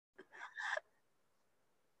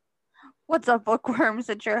What's up, bookworms?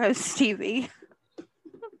 It's your host, Stevie.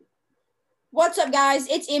 What's up, guys?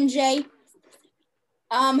 It's MJ.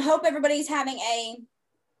 Hope everybody's having a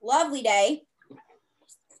lovely day.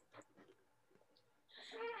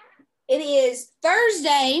 It is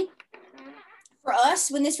Thursday. For us,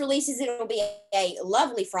 when this releases, it'll be a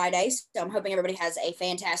lovely Friday. So I'm hoping everybody has a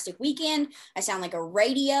fantastic weekend. I sound like a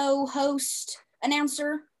radio host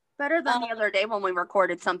announcer. Better than the other day when we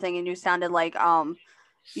recorded something and you sounded like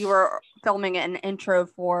you were filming an intro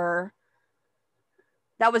for,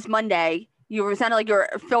 that was Monday. You were sounded like you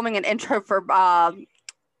were filming an intro for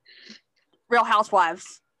Real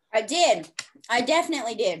Housewives. I did. I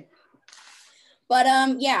definitely did. But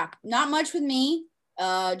yeah, not much with me.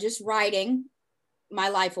 Just writing my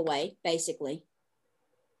life away, basically.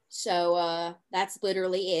 So that's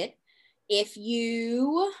literally it. If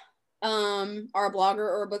you are a blogger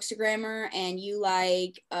or a bookstagrammer and you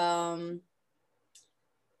like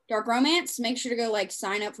dark romance, make sure to go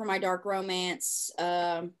sign up for my dark romance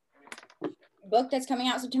book that's coming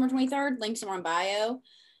out September 23rd. Links are on bio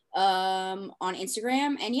on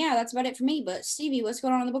Instagram. And yeah, that's about it for me. But Stevie, what's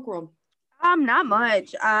going on in the book world? Not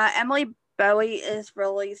much. Emily Bowie is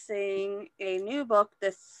releasing a new book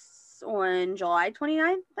on July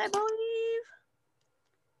 29th, I believe.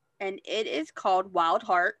 And it is called Wild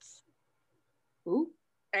Hearts. Ooh.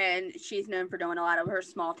 And she's known for doing a lot of her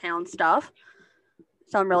small town stuff.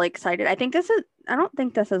 So I'm really excited. I don't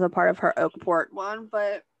think this is a part of her Oakport one,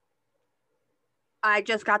 but I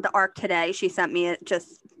just got the ARC today. She sent me it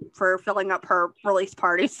just for filling up her release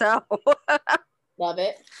party. So love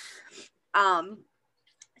it.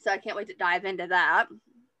 So I can't wait to dive into that.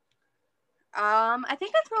 I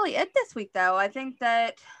think that's really it this week, though. I think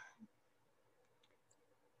that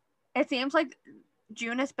it seems like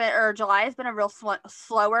July has been a real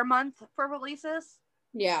slower month for releases.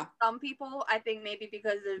 Yeah. Some people, I think maybe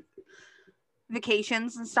because of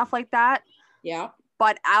vacations and stuff like that. Yeah.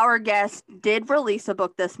 But our guest did release a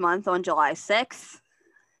book this month on July 6th.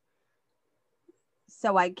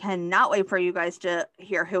 So I cannot wait for you guys to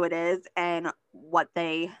hear who it is and what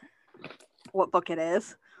book it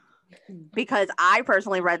is. Because I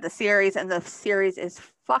personally read the series and the series is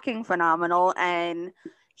fucking phenomenal. And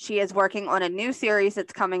she is working on a new series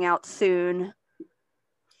that's coming out soon.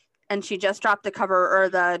 And she just dropped the cover or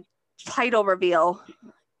the title reveal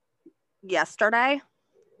yesterday.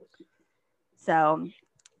 So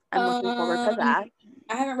I'm looking forward to that.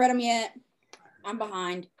 I haven't read them yet. I'm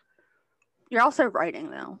behind. You're also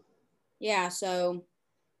writing, though. Yeah, so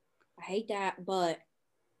I hate that, but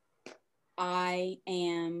I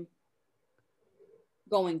am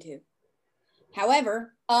going to.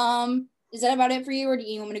 However, is that about it for you, or do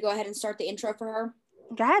you want me to go ahead and start the intro for her?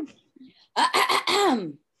 Go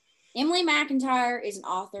ahead. Emily McIntire is an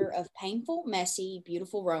author of painful, messy,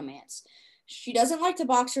 beautiful romance. She doesn't like to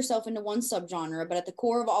box herself into one subgenre, but at the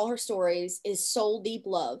core of all her stories is soul-deep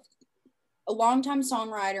love. A longtime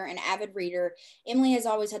songwriter and avid reader, Emily has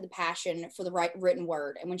always had the passion for the written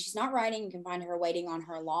word, and when she's not writing, you can find her waiting on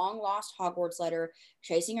her long-lost Hogwarts letter,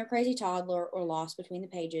 chasing her crazy toddler, or lost between the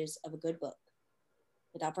pages of a good book.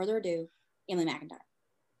 Without further ado, Emily McIntire.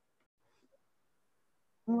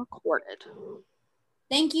 Recorded.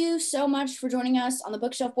 Thank you so much for joining us on the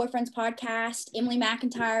Bookshelf Boyfriends podcast. Emily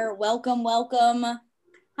McIntire, welcome.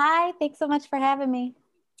 Hi, thanks so much for having me.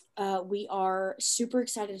 We are super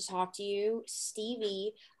excited to talk to you.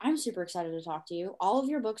 Stevie, I'm super excited to talk to you. All of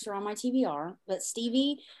your books are on my TBR, but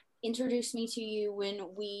Stevie introduced me to you when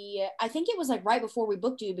I think it was right before we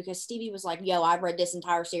booked you, because Stevie was like, yo, I've read this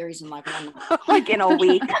entire series in 1 month. In a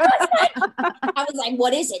week. I was like,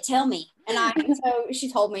 what is it? Tell me. And so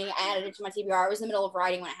she told me, I added it to my TBR. I was in the middle of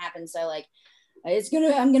writing when it happened. So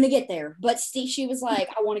I'm going to get there. But she was like,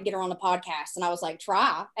 I want to get her on the podcast. And I was like,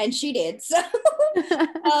 try. And she did. So,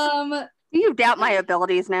 do you doubt my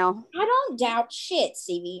abilities now? I don't doubt shit,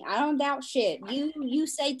 Stevie. I don't doubt shit. You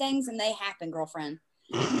say things and they happen, girlfriend.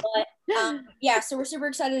 But yeah, so we're super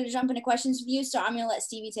excited to jump into questions with you. So I'm going to let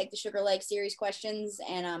Stevie take the Sugar Lake series questions,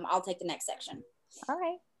 and I'll take the next section. All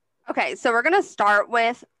right. Okay, so we're going to start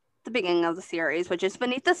with the beginning of the series, which is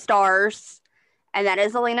Beneath the Stars, and that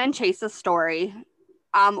is Elena and Chase's story.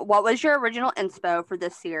 What was your original inspo for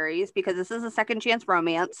this series? Because this is a second chance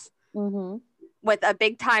romance with a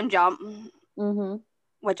big time jump,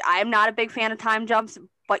 which I'm not a big fan of time jumps,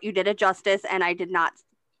 but you did it justice, and I did not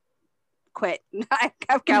quit. I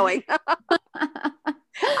kept going.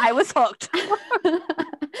 I was hooked.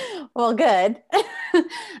 Well, good.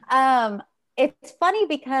 It's funny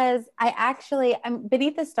because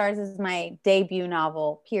Beneath the Stars is my debut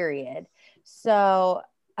novel, period. So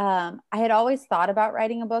I had always thought about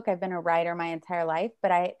writing a book. I've been a writer my entire life,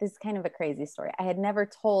 but this is kind of a crazy story. I had never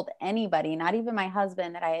told anybody, not even my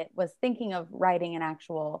husband, that I was thinking of writing an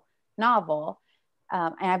actual novel.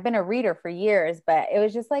 And I've been a reader for years, but it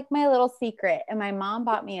was just like my little secret. And my mom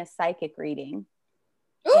bought me a psychic reading.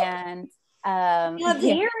 Ooh, And love to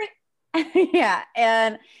hear it. yeah.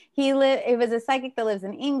 And it was a psychic that lives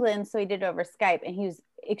in England. So he did it over Skype, and he was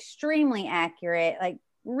extremely accurate, like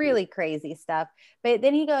really crazy stuff. But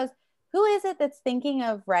then he goes, who is it that's thinking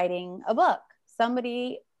of writing a book?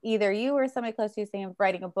 Somebody, either you or somebody close to you, thinking of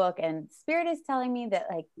writing a book. And Spirit is telling me that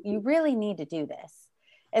like, you really need to do this.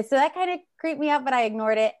 And so that kind of creeped me out, but I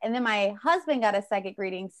ignored it. And then my husband got a psychic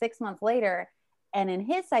reading 6 months later. And in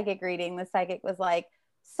his psychic reading, the psychic was like,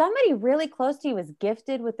 somebody really close to you is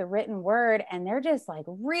gifted with the written word, and they're just like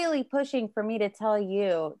really pushing for me to tell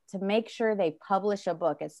you to make sure they publish a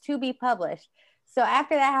book. It's to be published. So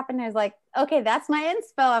after that happened, I was like, okay, that's my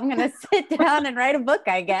inspo. I'm going to sit down and write a book,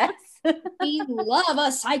 I guess. We love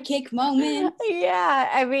a psychic moment. Yeah.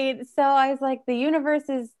 I mean, so I was like, the universe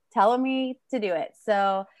is telling me to do it.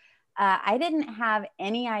 So I didn't have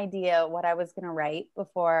any idea what I was going to write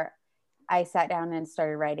before I sat down and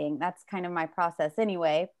started writing. That's kind of my process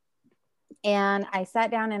anyway. And I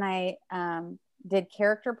sat down and I did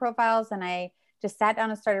character profiles, and I just sat down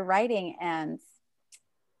and started writing, and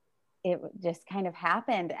it just kind of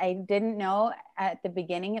happened. I didn't know at the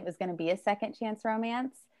beginning it was going to be a second chance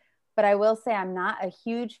romance, but I will say I'm not a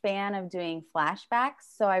huge fan of doing flashbacks.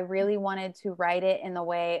 So I really wanted to write it in the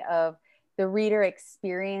way of the reader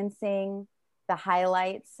experiencing the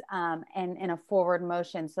highlights and in a forward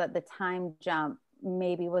motion, so that the time jump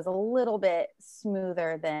maybe was a little bit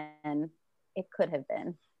smoother than it could have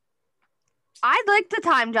been. I like the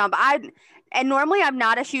time jump. And normally I'm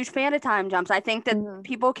not a huge fan of time jumps. I think that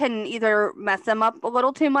people can either mess them up a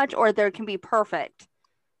little too much, or they can be perfect.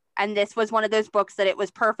 And this was one of those books that it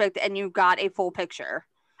was perfect and you got a full picture.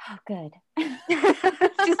 Oh, good.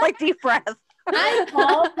 She's like, deep breath. I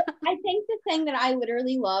think the thing that I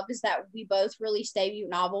literally love is that we both released debut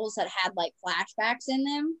novels that had like flashbacks in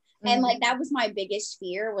them. And like, that was my biggest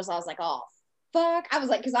fear, was I was like, oh, fuck. I was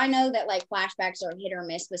like, because I know that like flashbacks are hit or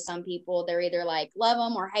miss with some people. They're either like love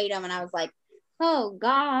them or hate them. And I was like, oh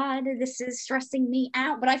God, this is stressing me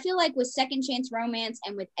out. But I feel like with second chance romance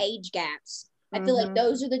and with age gaps, I feel like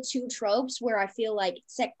those are the two tropes where I feel like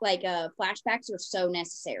flashbacks are so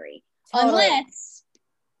necessary. Totally. Unless,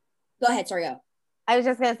 go ahead, sorry, go. I was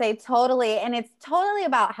just going to say totally. And it's totally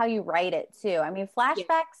about how you write it too. I mean,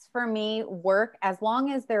 flashbacks for me work as long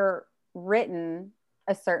as they're written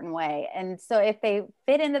a certain way. And so if they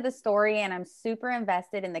fit into the story and I'm super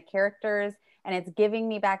invested in the characters and it's giving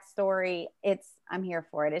me backstory, I'm here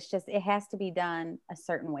for it. It's just, it has to be done a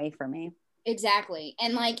certain way for me. Exactly.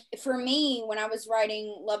 And like for me, when I was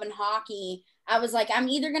writing Love and Hockey, I was like, I'm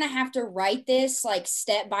either going to have to write this like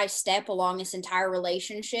step by step along this entire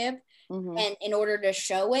relationship and in order to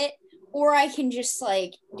show it, or I can just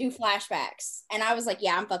like do flashbacks. And I was like,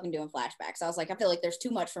 yeah, I'm fucking doing flashbacks. I was like, I feel like there's too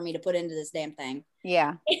much for me to put into this damn thing.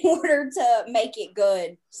 Yeah. In order to make it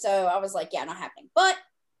good. So I was like, yeah, not happening. But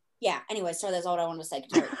yeah, anyway, so that's all I wanted to say.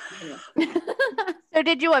 So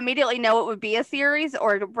did you immediately know it would be a series,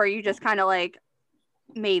 or were you just kind of like,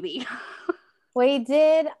 maybe? We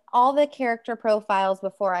did all the character profiles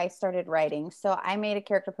before I started writing. So I made a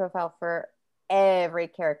character profile for every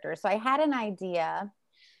character. So I had an idea,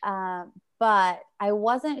 but I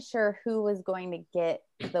wasn't sure who was going to get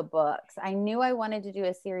the books. I knew I wanted to do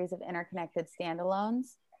a series of interconnected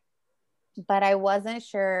standalones, but I wasn't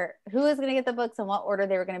sure who was going to get the books and what order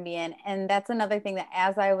they were going to be in. And that's another thing that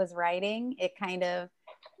as I was writing, it kind of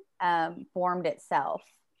formed itself.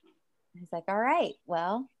 I was like, all right,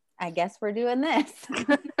 well, I guess we're doing this.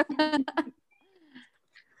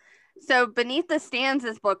 So Beneath the Stands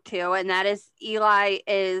is book 2, and that is Eli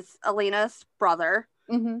is Alina's brother,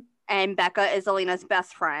 and Becca is Alina's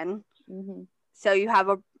best friend. So you have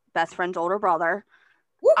a best friend's older brother.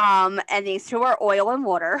 And these two are oil and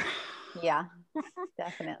water. Yeah,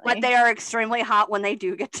 definitely. But they are extremely hot when they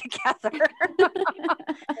do get together.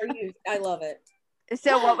 I love it.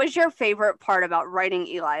 So what was your favorite part about writing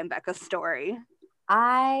Eli and Becca's story?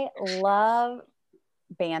 I love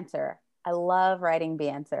banter. I love writing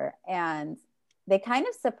banter. And they kind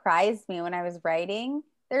of surprised me when I was writing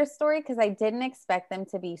their story because I didn't expect them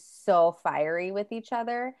to be so fiery with each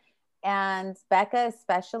other. And Becca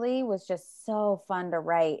especially was just so fun to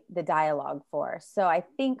write the dialogue for. So I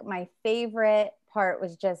think my favorite part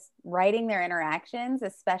was just writing their interactions,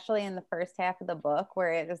 especially in the first half of the book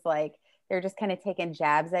where it was like they're just kind of taking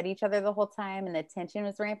jabs at each other the whole time and the tension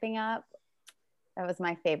was ramping up. That was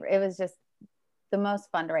my favorite. It was just the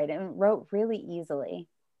most fun to write and wrote really easily.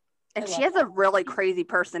 And she has a really crazy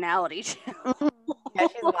personality too. Yeah,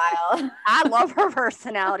 she's wild. I love her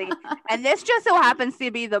personality. And this just so happens to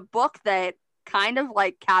be the book that kind of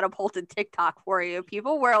like catapulted TikTok for you.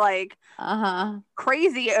 People were like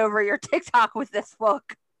crazy over your TikTok with this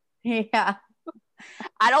book. Yeah.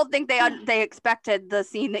 I don't think they expected the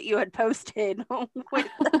scene that you had posted with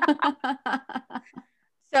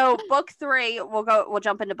So book 3, we'll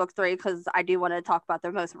jump into book 3 because I do want to talk about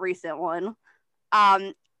the most recent one.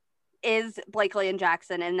 Is Blakely and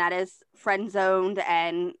Jackson, and that is friend zoned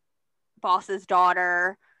and boss's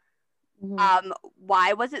daughter.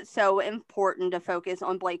 Why was it so important to focus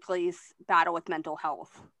on Blakely's battle with mental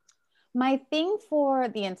health? My thing for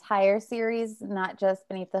the entire series, not just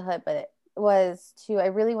Beneath the Hood, but I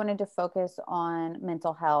really wanted to focus on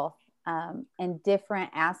mental health and different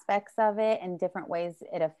aspects of it and different ways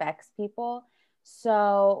it affects people.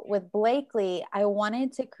 So with Blakely, I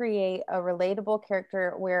wanted to create a relatable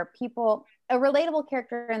character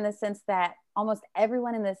in the sense that almost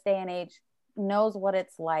everyone in this day and age knows what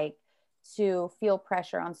it's like to feel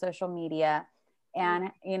pressure on social media. And,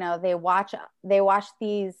 they watch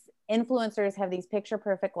these influencers have these picture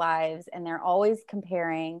perfect lives and they're always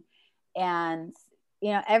comparing, and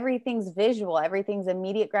everything's visual, everything's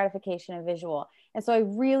immediate gratification and visual. And so I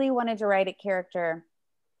really wanted to write a character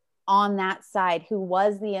on that side who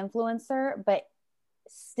was the influencer, but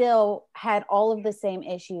still had all of the same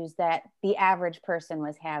issues that the average person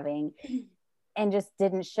was having and just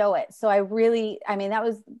didn't show it. So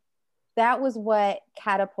that was what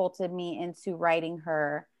catapulted me into writing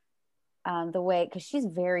her the way, because she's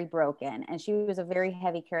very broken and she was a very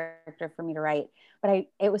heavy character for me to write. But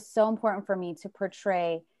it was so important for me to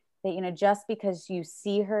portray that, just because you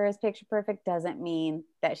see her as picture perfect doesn't mean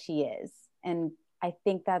that she is. And I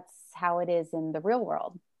think that's how it is in the real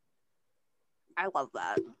world. I love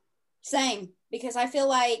that. Same, because I feel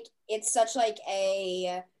like it's such like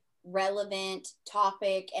a relevant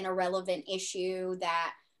topic and a relevant issue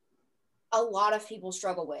that a lot of people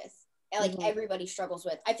struggle with. Like everybody struggles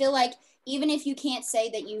with. I feel like even if you can't say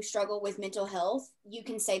that you struggle with mental health, you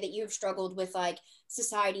can say that you've struggled with like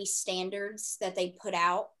society standards that they put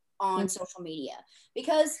out on social media.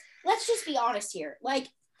 Because let's just be honest here. Like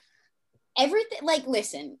everything, like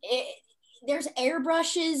listen, there's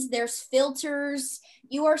airbrushes, there's filters.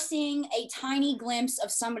 You are seeing a tiny glimpse of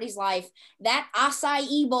somebody's life. That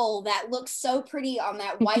acai bowl that looks so pretty on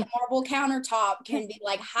that white marble countertop can be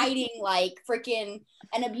like hiding like freaking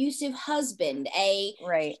an abusive husband, a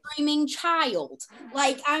screaming child.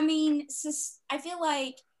 Like, I mean, I feel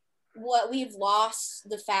like we've lost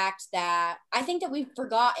the fact that I think that we've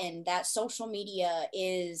forgotten that social media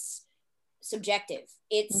is subjective.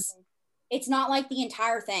 It's not like the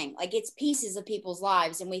entire thing. Like it's pieces of people's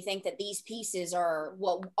lives. And we think that these pieces are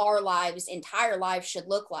what our entire lives should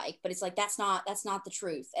look like. But it's like, that's not the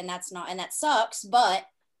truth. And that sucks. But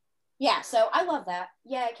yeah, so I love that.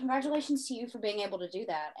 Yeah. Congratulations to you for being able to do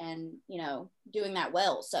that and, doing that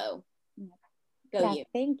well. So go you.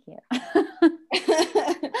 Thank you.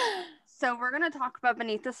 So we're going to talk about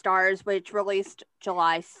Beneath the Stars, which released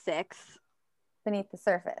July 6th. Beneath the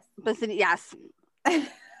Surface. Yes.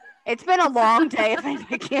 It's been a long day, if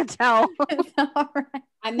I can't tell. It's all right.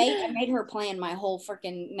 I made her plan my whole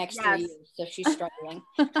freaking next 3 years, so she's struggling.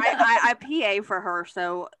 I PA for her,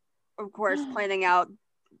 so of course planning out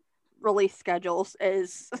release schedules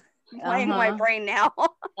is playing my brain now.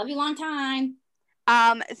 Love you long time.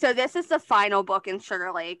 So this is the final book in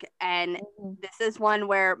Sugar Lake, and this is one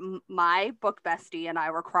where my book bestie and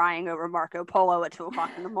I were crying over Marco Polo at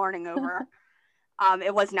 2:00 in the morning over.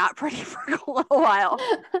 It was not pretty for a little while.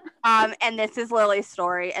 And this is Lily's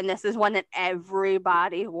story, and this is one that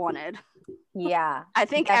everybody wanted. Yeah. I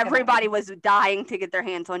think everybody was dying to get their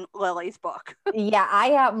hands on Lily's book. Yeah, I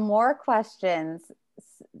have more questions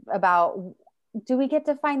about, do we get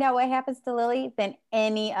to find out what happens to Lily than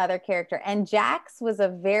any other character? And Jax was a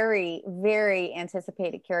very, very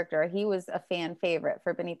anticipated character. He was a fan favorite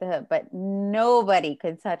for Beneath the Hood, but nobody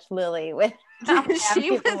could touch Lily with.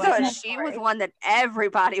 She was one that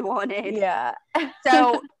everybody wanted. Yeah.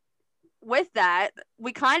 So with that,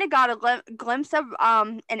 we kind of got a glimpse of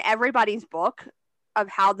in everybody's book of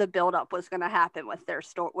how the buildup was going to happen with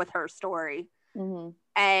her story.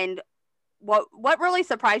 And what really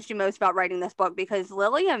surprised you most about writing this book? Because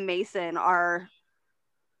Lily and Mason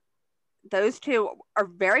those two are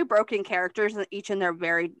very broken characters, each in their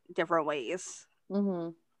very different ways.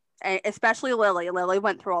 And especially Lily. Lily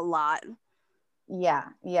went through a lot. Yeah,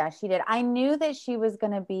 she did. I knew that she was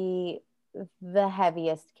going to be the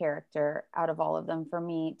heaviest character out of all of them for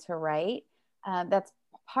me to write. That's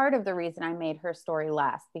part of the reason I made her story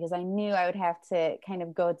last, because I knew I would have to kind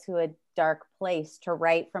of go to a dark place to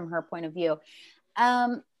write from her point of view.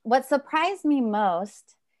 What surprised me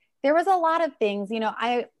most, there was a lot of things, you know,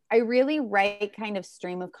 I really write kind of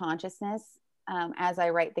stream of consciousness as I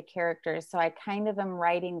write the characters. So I kind of am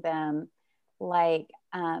writing them like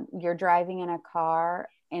you're driving in a car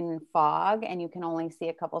in fog and you can only see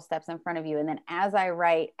a couple steps in front of you. And then as I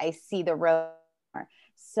write, I see the road.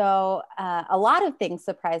 So a lot of things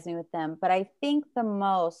surprised me with them, but I think the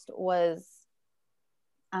most was,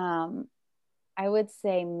 I would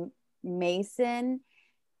say Mason,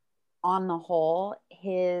 on the whole,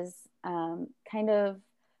 his kind of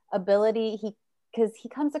ability, because he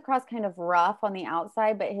comes across kind of rough on the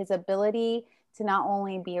outside, but his ability to not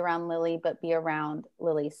only be around Lily, but be around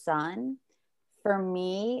Lily's son. For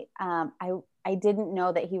me, I didn't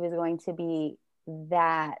know that he was going to be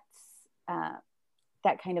that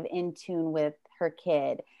kind of in tune with her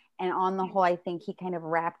kid. And on the whole, I think he kind of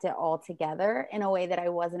wrapped it all together in a way that I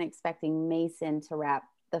wasn't expecting Mason to wrap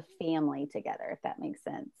the family together, if that makes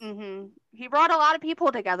sense. Mm-hmm. He brought a lot of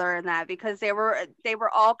people together in that, because they were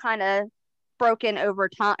all kind of broken over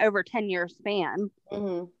 10-year span.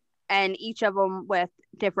 Mm-hmm. And each of them with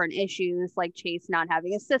different issues, like Chase not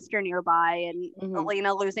having a sister nearby, and Mm-hmm.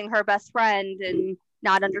 Elena losing her best friend and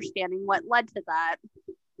not understanding what led to that.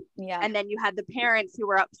 Yeah. And then you had the parents who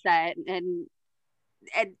were upset, and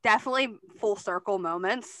definitely full circle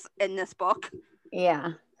moments in this book.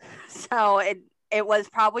 Yeah. So it was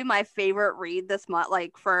probably my favorite read this month,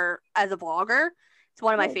 like as a vlogger. It's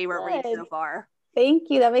one of my favorite reads so far. Thank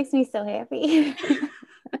you. That makes me so happy.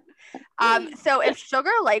 So if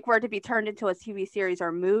Sugar Lake were to be turned into a TV series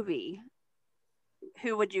or movie,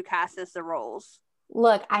 who would you cast as the roles?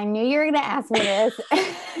 Look, I knew you were going to ask me this.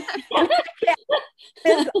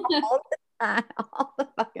 This all the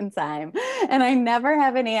fucking time. And I never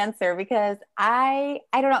have an answer, because I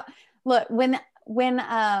don't know. Look, when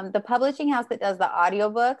the publishing house that does the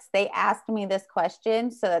audiobooks, they asked me this question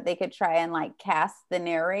so that they could try and like cast the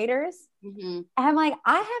narrators. Mm-hmm. And I'm like,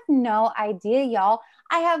 I have no idea, y'all.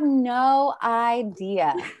 I have no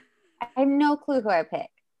idea. I have no clue who I pick,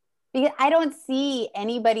 because I don't see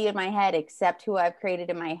anybody in my head except who I've created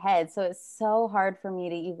in my head. So it's so hard for me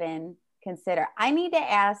to even consider. I need to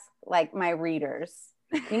ask like my readers.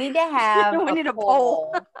 We need to have we need a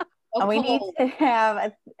poll. And we need to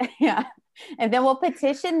have and then we'll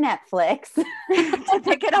petition Netflix to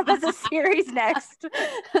pick it up as a series next.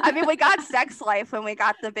 I mean, we got Sex Life and we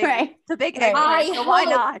got the big eggplant, so why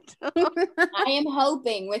not? I am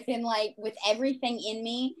hoping with everything in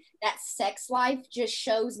me that Sex Life just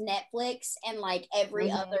shows Netflix and like every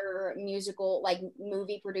other musical, like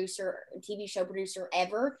movie producer, TV show producer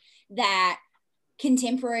ever, that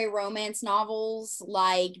contemporary romance novels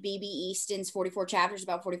like B.B. Easton's 44 Chapters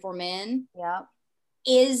About 44 Men. Yep.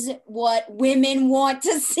 Is what women want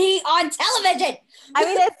to see on television. I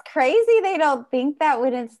mean, it's crazy they don't think that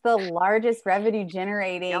when it's the largest revenue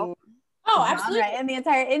generating genre in the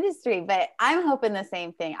entire industry. But I'm hoping the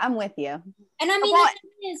same thing. I'm with you. And I mean, the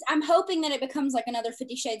thing is, I'm hoping that it becomes like another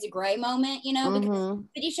 50 Shades of Grey moment, you know, because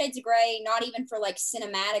 50 Shades of Grey, not even for like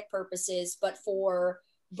cinematic purposes, but for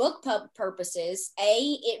book pub purposes,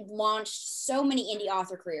 it launched so many indie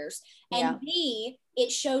author careers, and B, it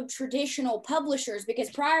showed traditional publishers, because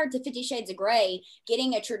prior to 50 Shades of Grey,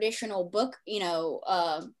 getting a traditional book, you know,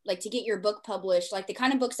 like to get your book published, like the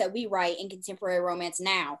kind of books that we write in contemporary romance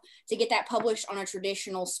now, to get that published on a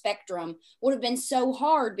traditional spectrum would have been so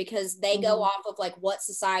hard, because they go off of like what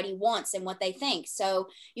society wants and what they think. So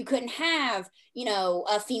you couldn't have, you know,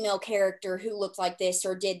 a female character who looked like this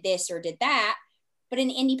or did that. But in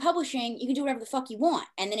indie publishing, you can do whatever the fuck you want.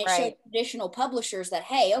 And then it showed traditional publishers that,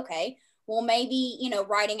 hey, okay, well, maybe, you know,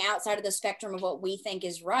 writing outside of the spectrum of what we think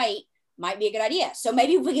is right might be a good idea. So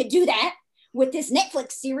maybe if we could do that with this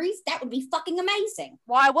Netflix series, that would be fucking amazing.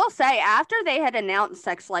 Well, I will say, after they had announced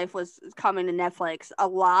Sex Life was coming to Netflix, a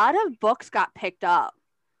lot of books got picked up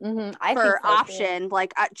for option. Too.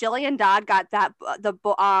 Like Jillian Dodd got that.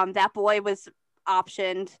 That Boy was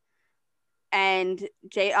optioned. And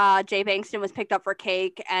Jay Bankston was picked up for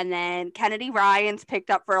Cake, and then Kennedy Ryan's picked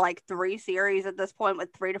up for like 3 series at this point with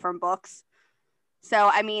 3 different books. So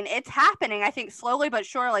I mean, it's happening. I think slowly but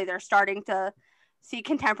surely they're starting to see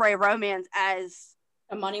contemporary romance as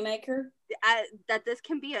a moneymaker. That this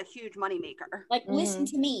can be a huge moneymaker. Like, listen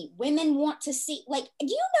to me. Women want to see, like, do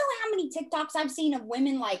you know how many TikToks I've seen of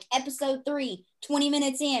women like episode 3, 20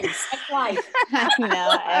 minutes in, Sex Life? I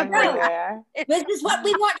know, everywhere. This is what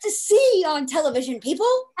we want to see on television, people.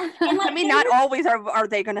 And like, I mean, not always are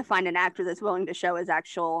they going to find an actor that's willing to show his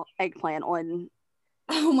actual eggplant on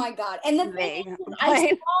Oh my God. And the thing Me. is, I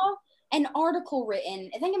saw an article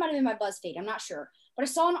written, I think it might have been my BuzzFeed, I'm not sure, but I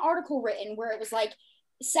saw an article written where it was like,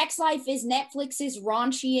 Sex Life is Netflix's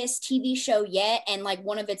raunchiest TV show yet, and like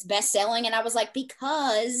one of its best selling. And I was like,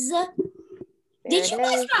 because did you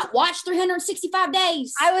guys not watch 365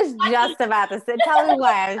 Days? I was just about to say, tell me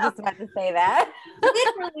why I was just about to say that.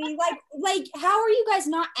 Literally, like, how are you guys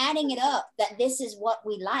not adding it up that this is what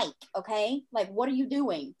we like? Okay, like, what are you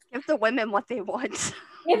doing? Give the women what they want.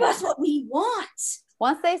 Give us what we want.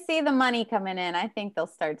 Once they see the money coming in, I think they'll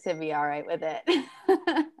start to be all right with it.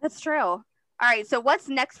 That's true. All right, so what's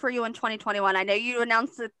next for you in 2021? I know you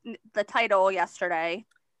announced the title yesterday.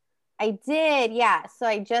 I did, yeah. So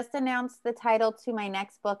I just announced the title to my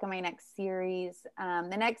next book and my next series.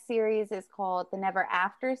 The next series is called the Never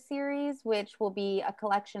After series, which will be a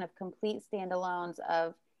collection of complete standalones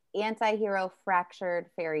of anti-hero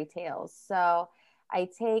fractured fairy tales. So I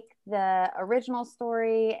take the original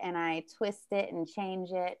story and I twist it and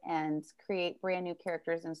change it and create brand new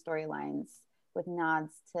characters and storylines with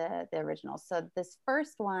nods to the original. So this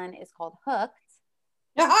first one is called Hooked.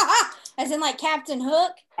 As in like Captain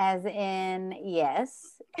Hook? As in,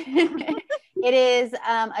 yes. It is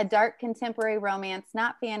a dark contemporary romance,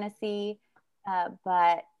 not fantasy,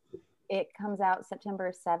 but it comes out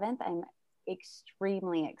September 7th. I'm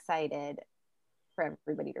extremely excited for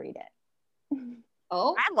everybody to read it.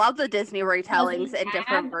 Oh, I love the Disney retellings in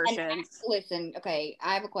different versions. Listen, okay,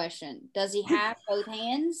 I have a question. Does he have both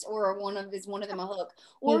hands, or is one of them a hook?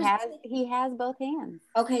 Or he has both hands.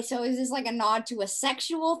 Okay, so is this like a nod to a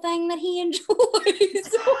sexual thing that he enjoys?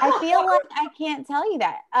 I feel like I can't tell you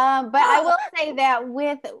that, but I will say that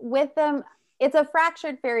with them, it's a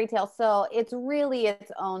fractured fairy tale, so it's really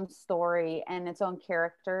its own story and its own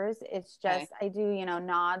characters. It's just I do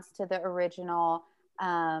nods to the original.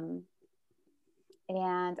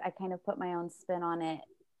 And I kind of put my own spin on it.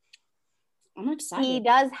 I'm excited. He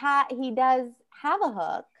does have a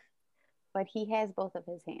hook, but he has both of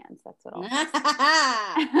his hands. That's what I'm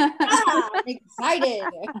excited.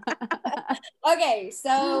 Okay,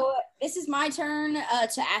 so this is my turn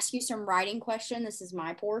to ask you some writing question. This is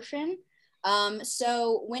my portion.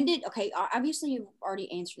 So obviously you've already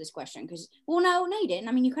answered this question because, well, no, you didn't.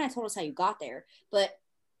 I mean, you kind of told us how you got there, but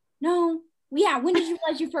no. Yeah, when did you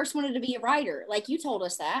realize you first wanted to be a writer? Like, you told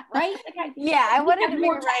us that, right? Yeah, I wanted to be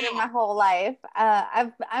a writer my whole life.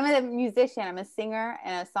 I'm a musician. I'm a singer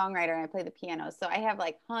and a songwriter, and I play the piano. So I have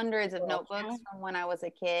like hundreds of notebooks from when I was a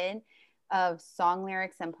kid of song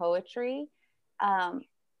lyrics and poetry. And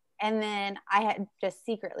then I had just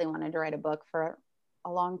secretly wanted to write a book for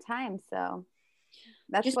a long time. So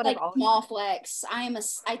that's just what like I've small flex. I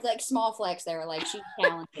like small flex there. Like, she's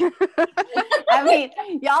talented. I mean,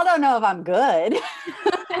 y'all don't know if I'm good.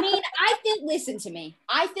 I mean, listen to me.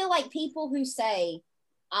 I feel like people who say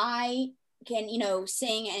I can,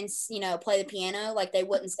 sing and, play the piano, like they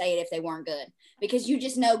wouldn't say it if they weren't good, because you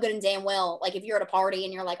just know good and damn well, like if you're at a party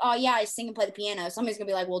and you're like, oh yeah, I sing and play the piano, somebody's gonna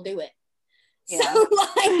be like, well, do it. Yeah. So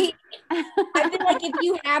like, I feel like if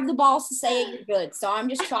you have the balls to say it, you're good. So I'm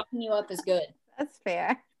just chalking you up as good. That's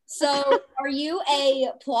fair. So are you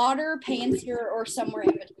a plotter, pantser, or somewhere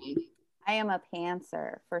in between? I am a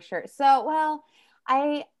pantser for sure. So, well,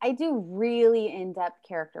 I do really in-depth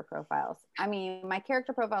character profiles. I mean, my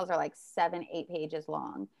character profiles are like 7-8 pages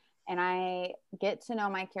long, and I get to know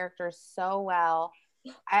my characters so well.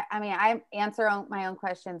 I mean, I answer my own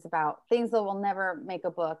questions about things that will never make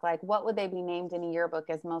a book. Like, what would they be named in a yearbook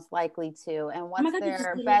as most likely to? And what's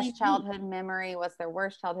their best childhood memory? What's their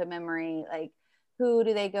worst childhood memory? Like, who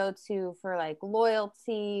do they go to for like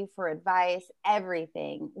loyalty, for advice,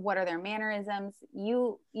 everything? What are their mannerisms?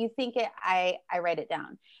 You think it, I write it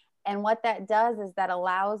down. And what that does is that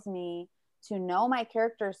allows me to know my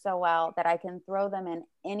characters so well that I can throw them in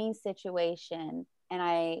any situation, and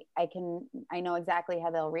I know exactly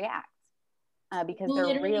how they'll react because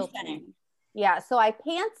they're real to me. Yeah. So I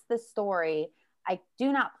pants the story. I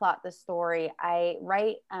do not plot the story. I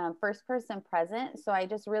write first person present. So I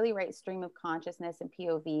just really write stream of consciousness and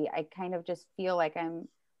POV. I kind of just feel like I'm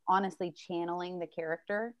honestly channeling the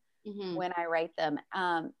character when I write them.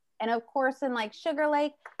 And of course, in like Sugar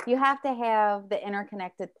Lake, you have to have the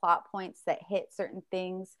interconnected plot points that hit certain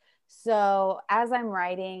things. So as I'm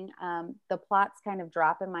writing, the plots kind of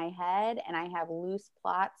drop in my head, and I have loose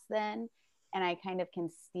plots then, and I kind of can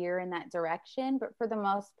steer in that direction. But for the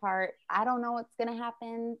most part, I don't know what's going to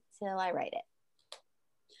happen till I write it.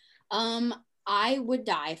 I would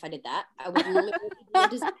die if I did that. I would literally be a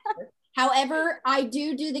disaster. However, I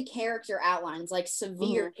do the character outlines, like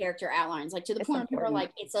severe character outlines, like to the point where people are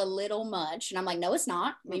like, it's a little much. And I'm like, no, it's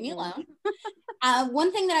not. Leave me alone.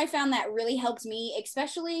 One thing that I found that really helps me,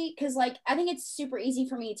 especially because like I think it's super easy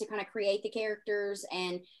for me to kind of create the characters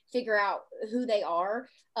and figure out who they are.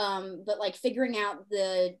 But like figuring out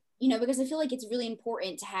because I feel like it's really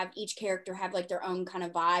important to have each character have like their own kind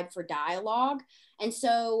of vibe for dialogue. And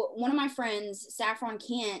so one of my friends, Saffron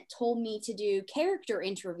Kent, told me to do character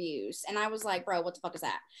interviews. And I was like, bro, what the fuck is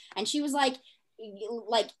that? And she was like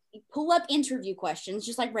pull up interview questions,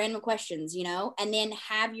 just like random questions, and then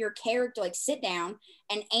have your character like sit down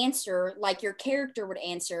and answer like your character would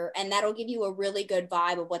answer, and that'll give you a really good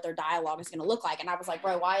vibe of what their dialogue is going to look like. And I was like,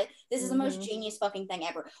 bro, why? This is the most genius fucking thing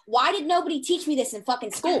ever. Why did nobody teach me this in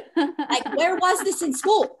fucking school? Like, where was this in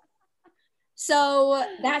school? So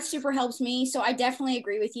that super helps me. So I definitely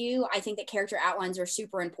agree with you. I think that character outlines are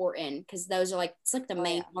super important because those are like, it's like the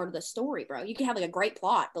main part of the story, bro. You can have like a great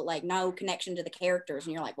plot, but like no connection to the characters.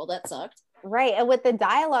 And you're like, well, that sucked. Right. And with the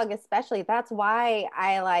dialogue, especially, that's why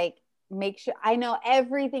I like make sure I know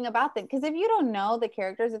everything about them. Because if you don't know the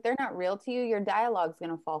characters, if they're not real to you, your dialogue's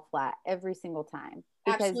going to fall flat every single time.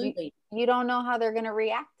 Because Absolutely. You don't know how they're going to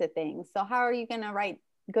react to things. So how are you going to write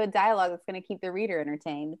good dialogue that's going to keep the reader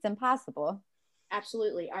entertained? It's impossible.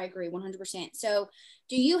 Absolutely. I agree 100%. So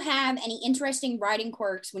do you have any interesting writing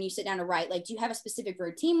quirks when you sit down to write? Like, do you have a specific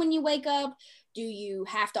routine when you wake up? Do you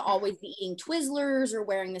have to always be eating Twizzlers or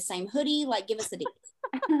wearing the same hoodie? Like, give us the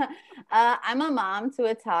deets. I'm a mom to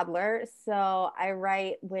a toddler, so I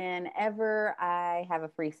write whenever I have a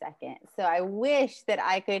free second. So I wish that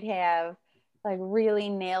I could have like really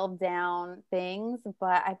nailed down things,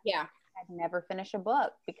 but I'd never finish a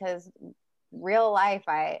book because real life,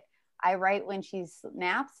 I write when she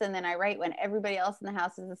naps, and then I write when everybody else in the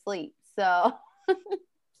house is asleep. So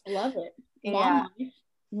love it.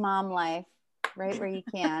 Mom life, right where you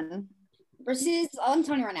can. Versus, I'm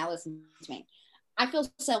telling you right now, listen to me. I feel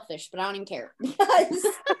selfish, but I don't even care because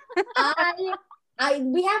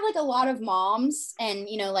we have like a lot of moms and,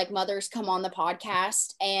 like mothers come on the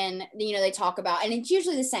podcast and, they talk about, and it's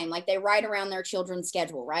usually the same, like they write around their children's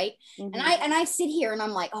schedule. Right. Mm-hmm. And I sit here and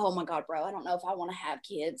I'm like, oh my God, bro, I don't know if I want to have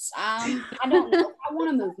kids. I don't know if I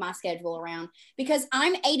want to move my schedule around because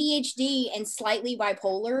I'm ADHD and slightly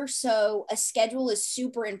bipolar. So a schedule is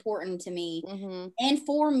super important to me and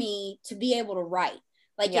for me to be able to write.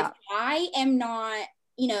 Like if I am not,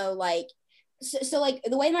 so like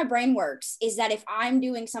the way my brain works is that if I'm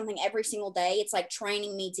doing something every single day, it's like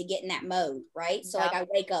training me to get in that mode, right? So like I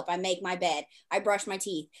wake up, I make my bed, I brush my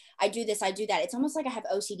teeth, I do this, I do that. It's almost like I have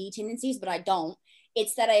OCD tendencies, but I don't.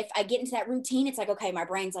 It's that if I get into that routine, it's like, okay, my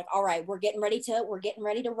brain's like, all right, we're getting ready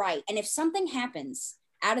to write. And if something happens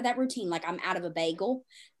out of that routine, like I'm out of a bagel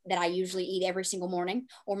that I usually eat every single morning,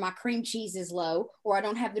 or my cream cheese is low, or I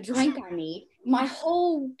don't have the drink I need, my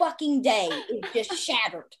whole fucking day is just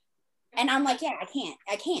shattered. And I'm like, yeah, I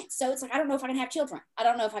can't. So it's like, I don't know if I can have children. I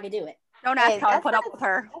don't know if I can do it. Don't ask how to put up with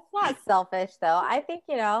her. That's not selfish though. I think,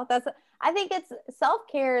 I think it's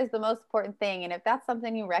self-care is the most important thing. And if that's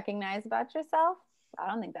something you recognize about yourself, I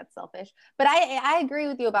don't think that's selfish, but I agree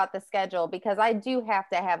with you about the schedule because I do have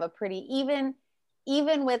to have a pretty even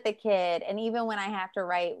with the kid. And even when I have to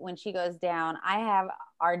write, when she goes down, I have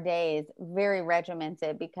our days very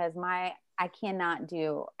regimented because I cannot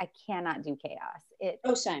do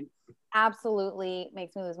chaos. Same. Absolutely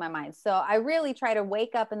makes me lose my mind. So I really try to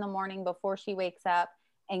wake up in the morning before she wakes up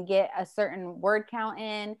and get a certain word count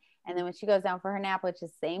in. And then when she goes down for her nap, which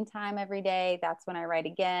is same time every day, that's when I write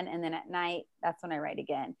again. And then at night, that's when I write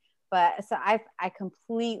again. But so I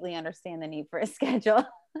completely understand the need for a schedule.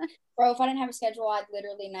 Bro, if I didn't have a schedule, I'd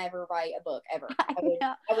literally never write a book ever. I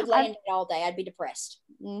would lay in bed all day. I'd be depressed.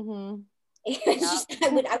 Mm-hmm. I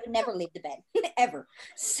would never leave the bed ever.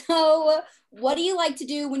 So what do you like to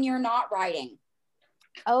do when you're not writing?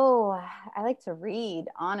 Oh, I like to read,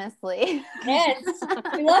 honestly. Yes,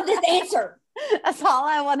 I love this answer. That's all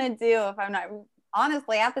I want to do. If I'm not,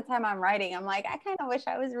 honestly, half the time I'm writing, I'm like, I kind of wish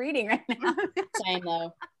I was reading right now. Same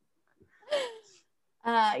though.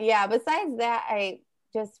 Besides that, I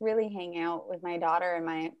just really hang out with my daughter and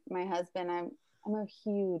my husband. I'm a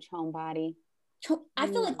huge homebody. I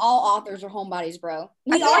feel like all authors are homebodies, bro.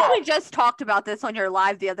 We just talked about this on your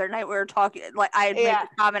live the other night. We were talking, like I had made a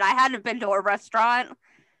comment. I hadn't been to a restaurant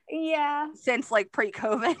since like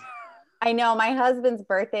pre-COVID. I know. My husband's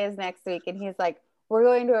birthday is next week and he's like, we're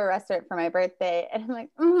going to a restaurant for my birthday. And I'm like,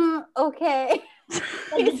 okay.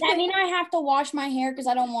 Like, does that mean I have to wash my hair because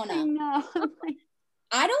I don't want to? I know.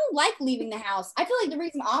 I don't like leaving the house. I feel like the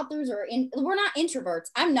reason authors we're not introverts.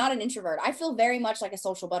 I'm not an introvert. I feel very much like a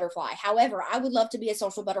social butterfly. However, I would love to be a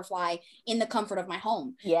social butterfly in the comfort of my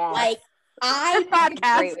home. Yeah. Like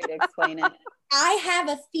great way to explain it. I have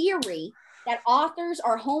a theory that authors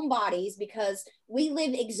are homebodies because we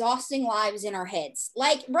live exhausting lives in our heads.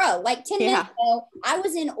 Like, bro, like 10 minutes ago, I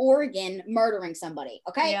was in Oregon murdering somebody.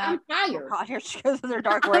 Okay, I'm tired. Oh God, here she goes with her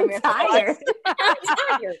dark I'm romance. tired. I'm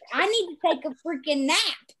tired. I need to take a freaking nap.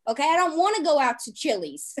 Okay, I don't want to go out to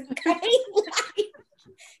Chili's. Okay, like,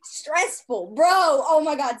 stressful, bro. Oh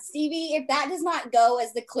my God, Stevie, if that does not go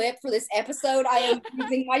as the clip for this episode, I am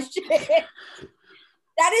losing my shit.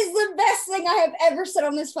 That is the best thing I have ever said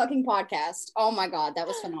on this fucking podcast. Oh my God, that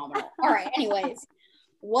was phenomenal. All right, anyways,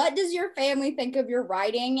 what does your family think of your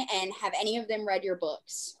writing, and have any of them read your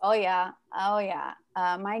books? Oh yeah.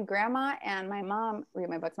 My grandma and my mom read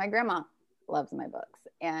my books. My grandma loves my books,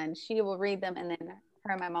 and she will read them, and then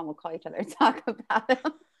her and my mom will call each other and talk about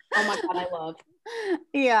them. Oh my God, I love.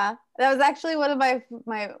 Yeah, that was actually one of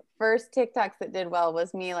my first TikToks that did well,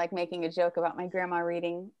 was me like making a joke about my grandma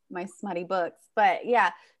reading my smutty books. But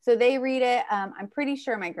yeah, so they read it. I'm pretty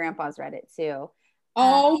sure my grandpa's read it too.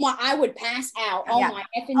 Oh my, I would pass out. Oh my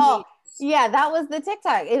effing yeah, that was the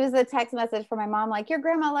TikTok. It was a text message from my mom, like, your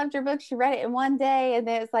grandma loved your book. She read it in one day. And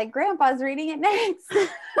then it's like, grandpa's reading it next.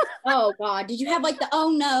 Oh God, did you have like the oh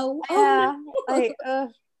no? Yeah, No. like,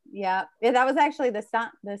 yeah, that was actually the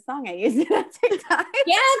song I used in that TikTok.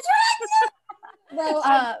 Yeah, that's right. Bro,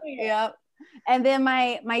 yeah. And then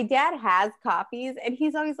my dad has copies, and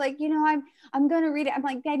he's always like, I'm going to read it. I'm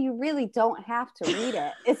like, Dad, you really don't have to read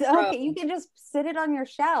it. It's okay. You can just sit it on your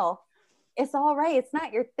shelf. It's all right. It's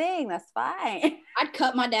not your thing. That's fine. I'd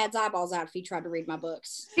cut my dad's eyeballs out if he tried to read my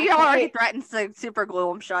books. He already threatens to super glue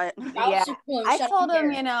them shut. Yeah, I told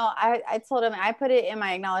him, I told him, I put it in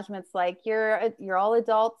my acknowledgments, like, you're all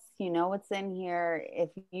adults. You know what's in here. If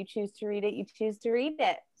you choose to read it, you choose to read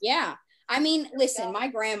it. Yeah. I mean, listen, my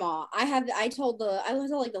grandma, I told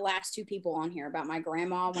like the last two people on here about my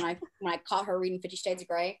grandma when I caught her reading 50 Shades of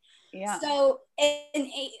Grey. Yeah. So, and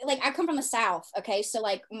like, I come from the South. Okay. So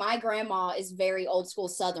like my grandma is very old school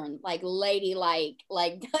Southern, like lady, like,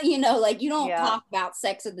 you don't talk about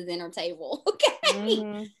sex at the dinner table. Okay.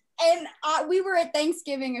 Mm-hmm. And we were at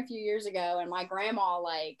Thanksgiving a few years ago, and my grandma,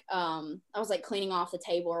 like, I was like cleaning off the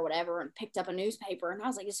table or whatever, and picked up a newspaper, and I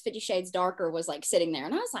was like, this 50 Shades Darker was like sitting there,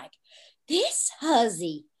 and I was like, this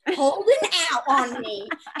hussy holding out on me.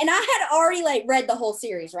 And I had already like read the whole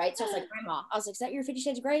series, right? So I was like, Grandma, I was like, is that your 50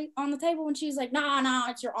 Shades of Grey on the table? And she's like, nah,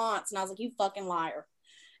 it's your aunt's. And I was like, you fucking liar.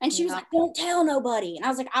 And she was like, don't tell nobody. And I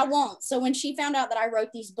was like, I won't. So when she found out that I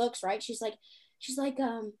wrote these books, right, she's like, she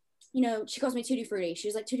calls me Tutti Frutti. She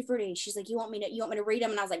was like, Tutti Frutti. She's like, you want me to read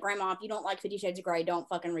them? And I was like, Grandma, if you don't like 50 Shades of Grey, don't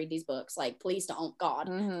fucking read these books. Like, please don't, God.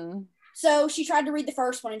 Mm-hmm. So she tried to read the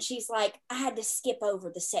first one, and she's like, I had to skip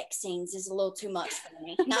over the sex scenes. It's a little too much for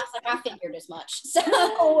me. And I was like, I figured as much. So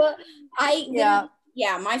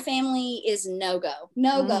my family is no go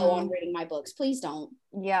on reading my books. Please don't.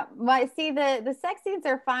 Yeah. Well, see, the sex scenes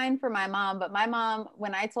are fine for my mom, but my mom,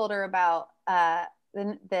 when I told her about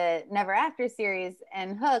the Never After series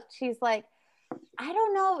and Hooked, she's like, I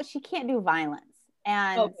don't know, she can't do violence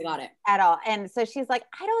and got it at all. And so she's like,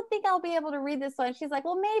 I don't think I'll be able to read this one. She's like,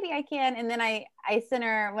 well, maybe I can. And then I sent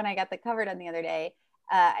her, when I got the cover done the other day,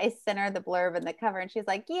 I sent her the blurb and the cover, and she's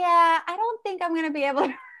like, yeah, I don't think I'm going to be able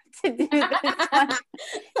to do this one.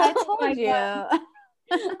 I told you.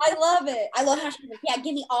 I love it. I love how she's like, yeah,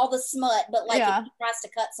 give me all the smut, but like if he tries to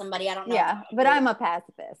cut somebody, I don't know. Yeah, but I'm a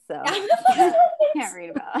pacifist, so can't read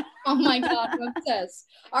about it. Oh my God, I'm obsessed.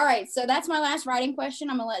 All right, so that's my last writing question.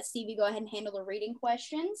 I'm gonna let Stevie go ahead and handle the reading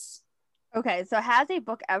questions. Okay, so has a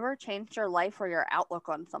book ever changed your life or your outlook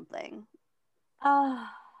on something?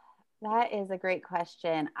 That is a great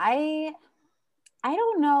question. I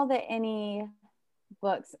don't know that any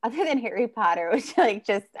books other than Harry Potter, which like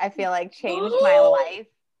just I feel like changed my life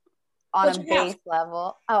on a base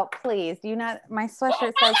level. Oh, please, do you not? My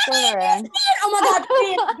sweatshirt says Slytherin. Oh my God,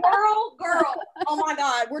 twins, girl. Oh my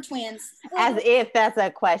God, we're twins. As if that's a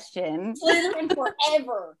question. Slytherin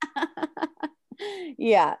forever.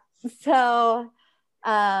 Yeah. So,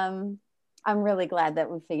 I'm really glad that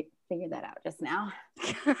we figured that out just now.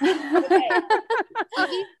 Okay.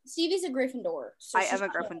 Stevie's a Gryffindor. So I am a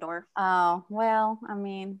Gryffindor. Oh, well, I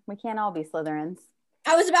mean, we can't all be Slytherins.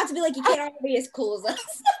 I was about to be like, you can't all be as cool as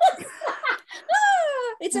us.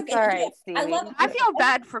 It's okay. All right, Stevie. I feel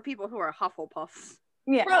bad for people who are Hufflepuffs.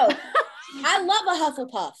 Yeah. Bro, I love a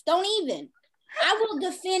Hufflepuff. Don't even. I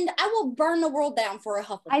will burn the world down for a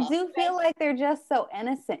Hufflepuff. I do feel like they're just so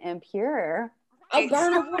innocent and pure. I'll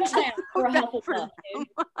burn the world down for a Hufflepuff, dude.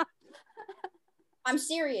 I'm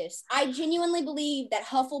serious. I genuinely believe that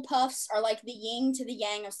Hufflepuffs are like the yin to the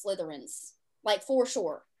yang of Slytherins. Like, for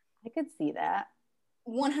sure. I could see that.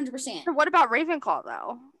 100%. What about Ravenclaw,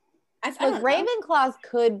 though? Look, Ravenclaws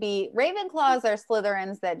Ravenclaws are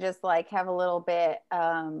Slytherins that just like have a little bit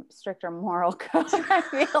stricter moral code, I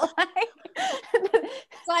feel like.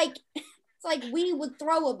 It's like we would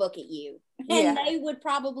throw a book at you and they would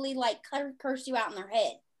probably like curse you out in their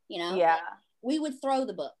head, you know? Yeah. Like, we would throw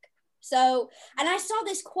the book. So, and I saw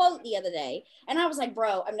this quote the other day and I was like,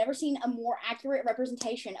 bro, I've never seen a more accurate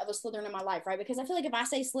representation of a Slytherin in my life, right? Because I feel like if I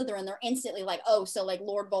say Slytherin, they're instantly like, oh, so like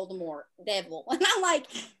Lord Voldemort, devil. And I'm like,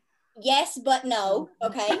 yes, but no,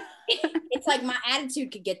 okay? It's like my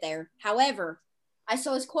attitude could get there. However, I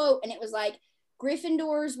saw this quote and it was like,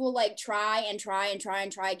 Gryffindors will like try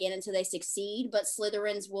again until they succeed, but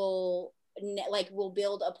Slytherins will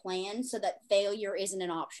build a plan so that failure isn't an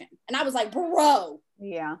option. And I was like, bro.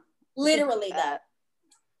 Yeah. Literally that.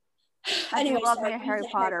 I do love my Harry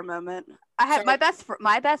Potter moment. I had my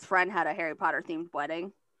best friend had a Harry Potter themed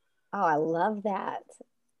wedding. Oh, I love that.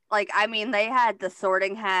 Like, I mean, they had the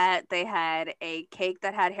Sorting Hat. They had a cake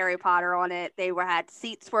that had Harry Potter on it. They had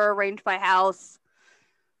seats were arranged by house.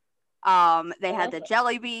 They had the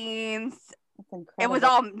jelly beans. It was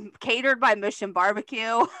all catered by Mission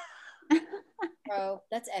Barbecue. Bro,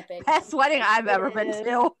 that's epic. Best wedding I've ever been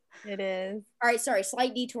to. It is. All right, sorry,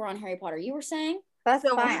 slight detour on Harry Potter. You were saying? That's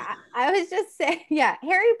fine. I was just saying, yeah,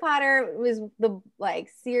 Harry Potter was the like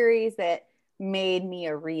series that made me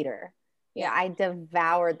a reader. Yeah, I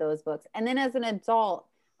devoured those books. And then as an adult,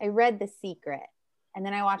 I read The Secret. And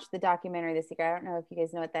then I watched the documentary The Secret. I don't know if you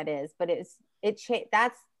guys know what that is, but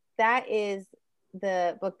that is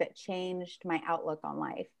the book that changed my outlook on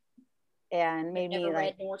life and made me like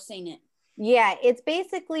read nor seen it. Yeah, it's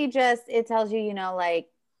basically just, it tells you, you know, like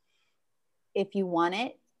if you want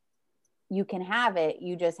it, you can have it.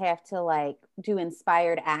 You just have to like do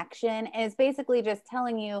inspired action. And it's basically just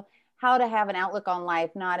telling you how to have an outlook on life,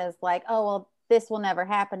 not as like, oh, well, this will never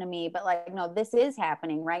happen to me, but like, no, this is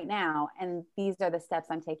happening right now. And these are the steps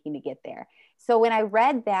I'm taking to get there. So when I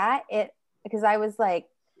read that, because I was like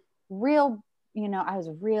real, you know, I was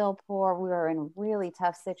real poor. We were in a really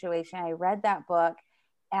tough situation. I read that book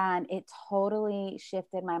and it totally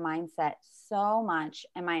shifted my mindset so much.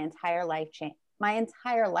 And my entire life changed. My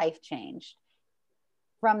entire life changed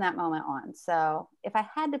from that moment on. So if I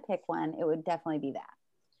had to pick one, it would definitely be that.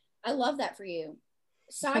 I love that for you.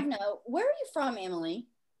 Side note, where are you from, Emily?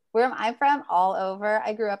 Where am I from? All over.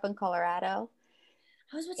 I grew up in Colorado.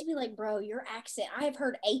 I was about to be like, bro, your accent. I have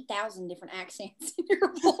heard 8,000 different accents in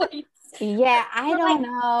your voice. Yeah, I don't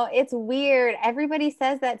know. It's weird. Everybody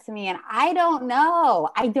says that to me and I don't know.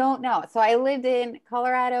 So I lived in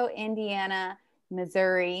Colorado, Indiana,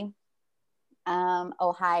 Missouri,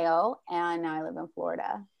 Ohio, and now I live in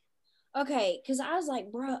Florida. Okay, because I was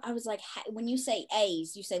like, bro, when you say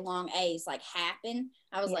A's, you say long A's, like happen.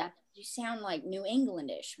 I was like, you sound like New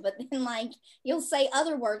Englandish, but then like you'll say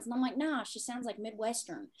other words, and I'm like, nah, she sounds like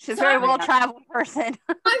Midwestern. She's a very well-traveled person.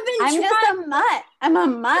 I'm just a mutt. I'm a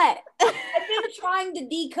mutt. I've been trying to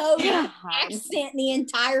decode the accent the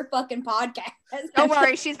entire fucking podcast. Don't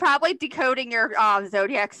worry, she's probably decoding your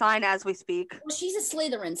zodiac sign as we speak. Well, she's a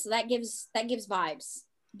Slytherin, so that gives vibes.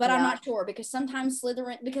 But I'm not sure because sometimes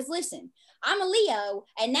Slytherin, because listen, I'm a Leo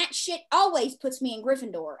and that shit always puts me in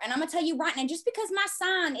Gryffindor. And I'm going to tell you right now, just because my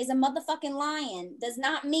sign is a motherfucking lion does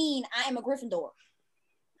not mean I am a Gryffindor.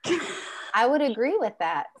 I would agree with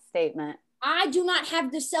that statement. I do not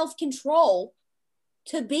have the self-control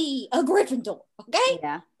to be a Gryffindor. Okay?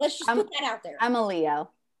 Yeah. Let's just put that out there. I'm a Leo.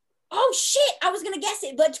 Oh shit. I was going to guess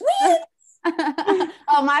it, but twins.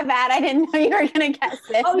 Oh, my bad. I didn't know you were gonna guess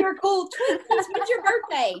it. Oh, you're cool. Twins, when's your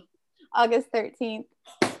birthday? August 13th.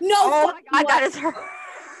 No. Oh my God, that is her.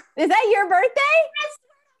 Is that your birthday?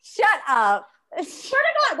 Shut up. Swear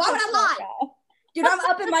to God, why would I lie? Dude, I'm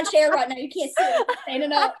up in my chair right now. You can't see me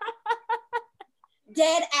standing up.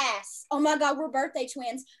 Dead ass. Oh my God, we're birthday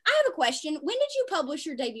twins. I have a question. When did you publish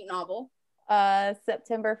your debut novel?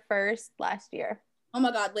 September 1st last year. Oh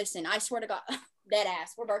my God, listen, I swear to God. Dead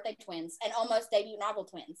ass. We're birthday twins and almost debut novel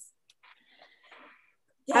twins.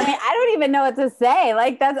 I mean, I don't even know what to say.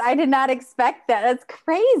 Like I did not expect that. That's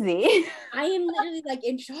crazy. I am literally like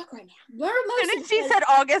in shock right now. And then she said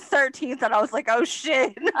August 13th and I was like, oh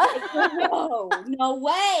shit. No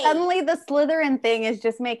way. Suddenly the Slytherin thing is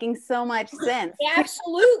just making so much sense.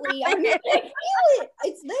 Absolutely. I feel it.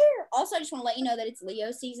 It's there. Also, I just want to let you know that it's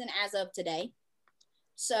Leo season as of today.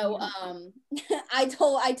 So I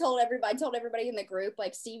told everybody in the group,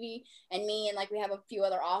 like Stevie and me, and like we have a few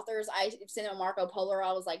other authors. I sent them Marco Polo.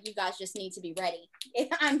 I was like, you guys just need to be ready.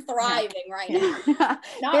 I'm thriving right now.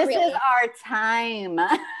 This is our time.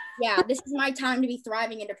 Yeah, this is my time to be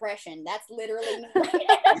thriving in depression. That's literally me.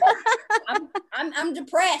 I'm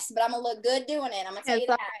depressed, but I'm gonna look good doing it. I'm gonna tell you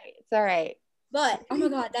that. Right. It's all right. But oh my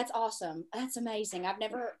God, that's awesome. That's amazing. I've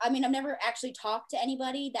never actually talked to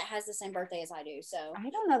anybody that has the same birthday as I do. So I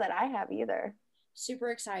don't know that I have either. super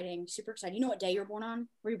exciting. Super exciting. You know what day you're born on?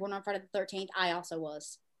 Were you born on Friday the 13th? I also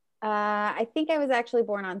was. I think I was actually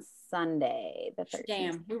born on Sunday, the 13th.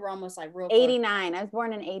 Damn, we were almost like real close. 89. I was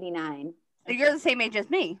born in 89. So you're the same age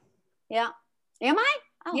as me. Yeah. Am I?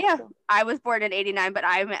 Oh, yeah. cool. I was born in 89, but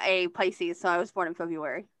I'm a Pisces, so I was born in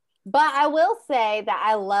February. But I will say that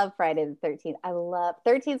I love Friday the 13th.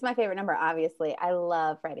 13 is my favorite number, obviously. I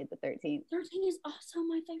love Friday the 13th. 13 is also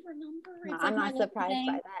my favorite number. It's I'm not surprised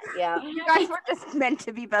by that. Yeah. You guys were just meant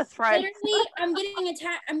to be best friends. Literally, I'm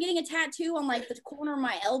getting a tattoo on like the corner of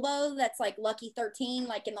my elbow that's like Lucky 13,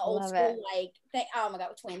 like in the old school, oh my God,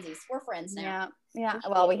 twinsies. We're friends now. Yeah.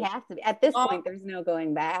 Well, we have to be. At this point, there's no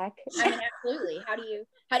going back. I mean, absolutely. How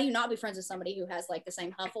do you not be friends with somebody who has like the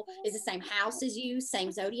same huffle, is the same house as you,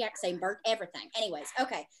 same zodiac, same birth, everything? Anyways,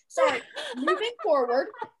 okay. Sorry. Moving forward.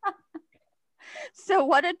 So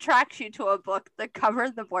what attracts you to a book, the cover,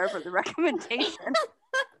 the blurb, or the recommendation?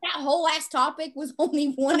 That whole last topic was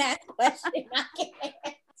only one ass question. I can't.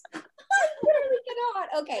 I literally cannot.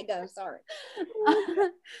 Okay, go. Sorry.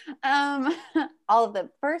 All of the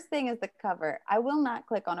first thing is the cover. I will not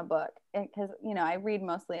click on a book because, I read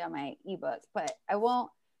mostly on my ebook, but I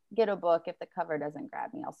won't get a book if the cover doesn't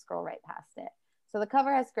grab me. I'll scroll right past it. So the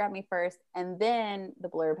cover has to grab me first, and then the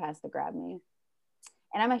blurb has to grab me.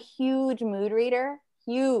 And I'm a huge mood reader,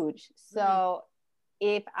 huge. So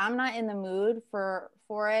if I'm not in the mood for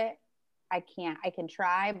it, I can't. I can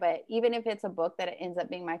try, but even if it's a book that ends up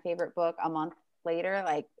being my favorite book a month later,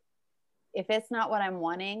 like if it's not what I'm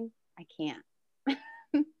wanting, I can't.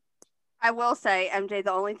 I will say, MJ,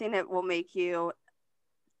 the only thing that will make you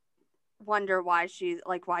wonder why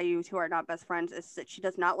you two are not best friends is that she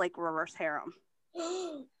does not like reverse harem.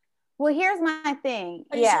 Well, here's my thing.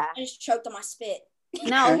 I just choked on my spit.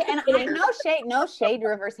 No, and no shade to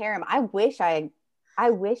reverse harem. I wish I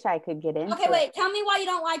could get into it. Okay, wait. Tell me why you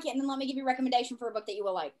don't like it, and then let me give you a recommendation for a book that you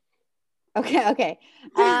will like. Okay.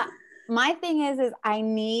 My thing is I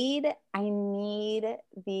need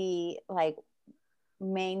the like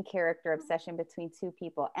main character obsession between two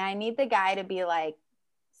people, and I need the guy to be like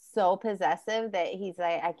so possessive that he's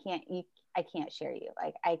like, I can't share you.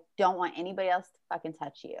 Like, I don't want anybody else to fucking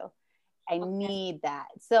touch you. I need that.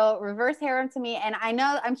 So reverse harem to me, and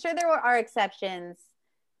I'm sure there are exceptions,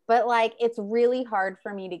 but like it's really hard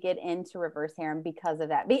for me to get into reverse harem because of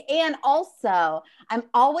that. And also, I'm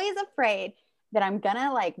always afraid that I'm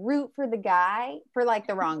gonna like root for the guy for like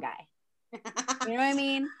the wrong guy. You know what I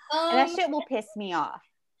mean? And that shit will piss me off.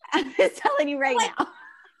 I'm just telling you right now.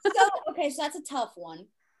 So that's a tough one.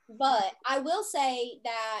 But I will say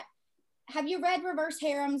that, have you read reverse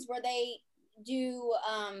harems where they do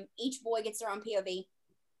each boy gets their own POV?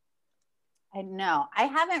 I know. I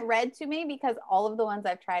haven't read too many because all of the ones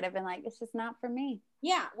I've tried have been like, it's just not for me.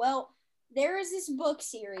 Yeah, well, there is this book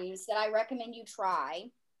series that I recommend you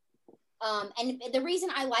try. And the reason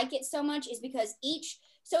I like it so much is because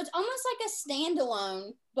so it's almost like a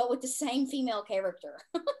standalone, but with the same female character.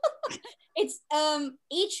 It's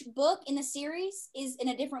each book in the series is in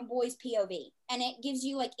a different boy's POV, and it gives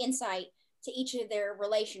you like insight to each of their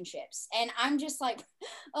relationships. And I'm just like,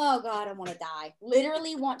 oh God, I want to die.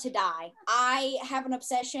 Literally want to die. I have an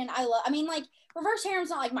obsession. Like reverse harem's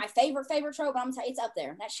not like my favorite trope, but I'm telling you, it's up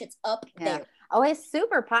there. That shit's up there. Oh, it's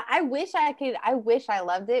super I wish I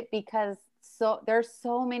loved it because there's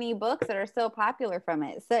so many books that are so popular from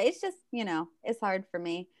it. So it's just, it's hard for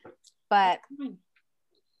me, but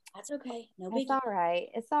that's okay. No biggie.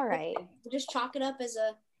 It's all right. We'll just chalk it up as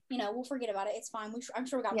we'll forget about it. It's fine. I'm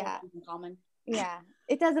sure we got more things in common. Yeah.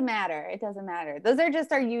 It doesn't matter. Those are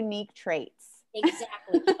just our unique traits.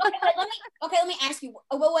 Exactly. Let me ask you.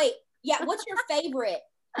 Oh, wait. Yeah. What's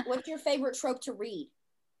your favorite trope to read?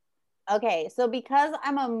 Okay. So because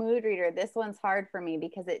I'm a mood reader, this one's hard for me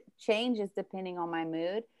because it changes depending on my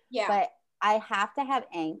mood. Yeah. But I have to have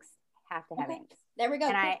angst. Angst. There we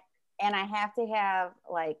go. And I have to have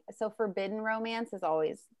forbidden romance is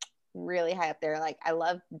always really high up there. Like I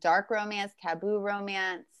love dark romance, taboo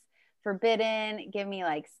romance, forbidden. Give me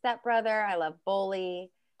like Stepbrother. I love bully.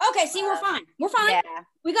 Okay, see, we're fine. Yeah.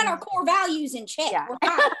 We got our core values in check. Yeah. We're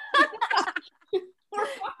fine.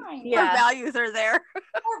 fine. Yeah. Our values are there.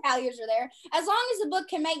 Our values are there. As long as the book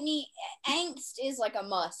can make me angst is like a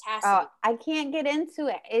must. Has to Oh, be. I can't get into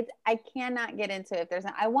it. I cannot get into it. If there's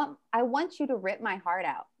I want you to rip my heart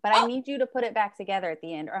out, but I need you to put it back together at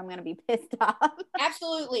the end, or I'm gonna be pissed off.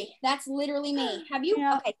 Absolutely. That's literally me. Have you?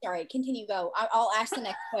 Yeah. Okay, sorry. Continue. Go. I'll ask the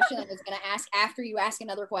next question I was going to ask after you ask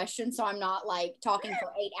another question, so I'm not like talking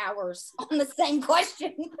for 8 hours on the same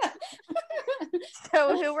question.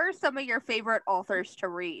 So, who are some of your favorite authors to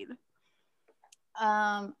read?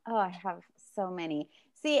 Oh, I have so many.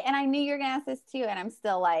 See, and I knew you were gonna ask this too, and I'm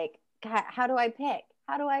still like, God, how do I pick?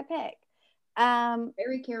 How do I pick?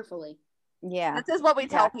 Very carefully. Yeah. This is what we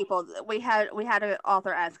tell people. We had an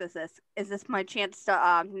author ask us this. Is this my chance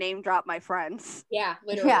to name drop my friends? Yeah,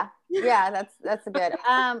 literally. Yeah, that's a good.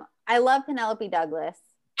 I love Penelope Douglas.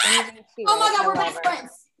 Oh my God, we're best friends.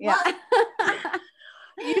 Yeah.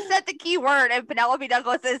 You said the key word, and Penelope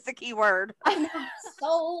Douglas is the key word.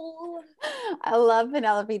 So I love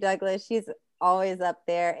Penelope Douglas. She's always up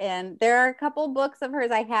there, and there are a couple books of hers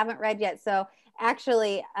I haven't read yet. So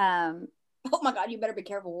actually, oh my God, you better be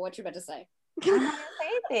careful what you're about to say. I'm not gonna say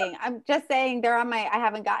anything. I'm just saying they're on my. I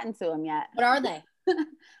haven't gotten to them yet. What are they?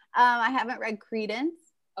 I haven't read Credence.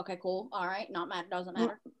 Okay, cool. All right, not matter. Doesn't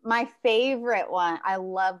matter. My favorite one. I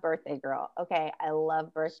love Birthday Girl. Okay, I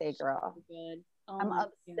love Birthday Girl. So good. Oh, I'm my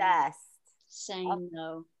obsessed. God. Same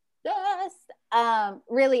though. Obsessed.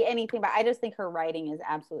 Really anything, but I just think her writing is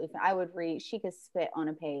absolutely fun. I would read. She could spit on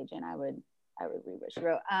a page, and I would read what she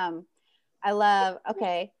wrote. I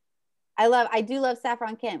do love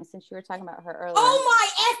Saffron Kim, since you were talking about her earlier. Oh my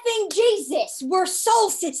effing Jesus, we're soul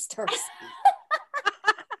sisters.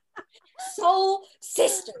 Soul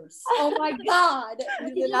sisters. Oh my God.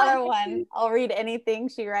 There's another one. I'll read anything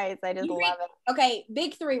she writes. I just love it. Okay,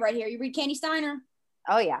 big three right here. You read Candy Steiner?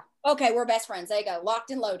 Oh yeah. Okay, we're best friends. There you go.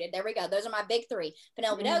 Locked and loaded. There we go. Those are my big three.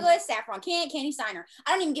 Penelope Douglas, Saffron Kim, Candy Steiner.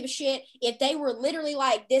 I don't even give a shit if they were literally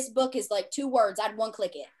like, this book is like 2 words. I'd one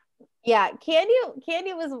click it. Yeah,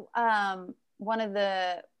 Candy was one of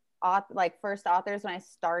the first authors when I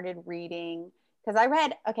started reading, because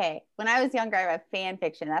when I was younger, I read fan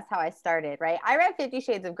fiction. That's how I started, right? I read 50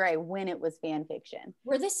 Shades of Grey when it was fan fiction.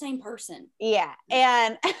 We're the same person. Yeah,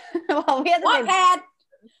 and well, we had the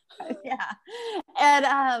same. Yeah,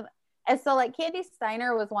 and so like Candy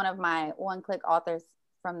Steiner was one of my one-click authors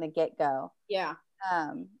from the get-go. Yeah.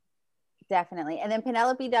 Definitely. And then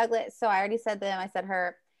Penelope Douglas. So I already said them. I said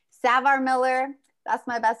her. Savar Miller. That's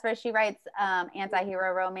my best friend. She writes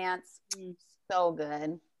anti-hero romance. So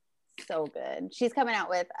good. So good. She's coming out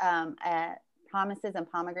with Promises and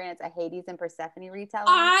Pomegranates, a Hades and Persephone retelling.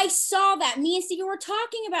 I saw that. Me and Stevie were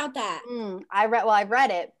talking about that. I've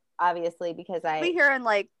read it, obviously, because I'll be here in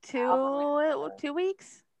like 2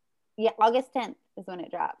 weeks. Yeah, August 10th is when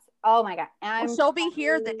it drops. Oh my God. And she'll be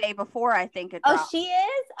here the day before, I think it drops. Oh, she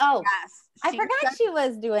is? Oh, yes. I forgot she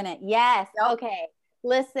was doing it. Yes. Yep. Okay.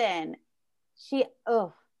 Listen,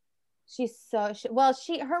 her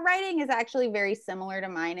writing is actually very similar to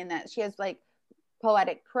mine in that she has like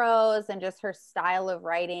poetic prose, and just her style of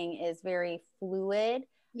writing is very fluid.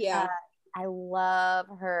 Yeah. I love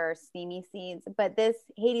her steamy scenes, but this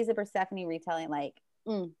Hades and Persephone retelling, like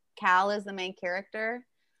Cal is the main character.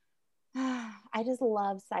 I just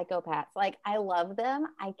love psychopaths. Like, I love them.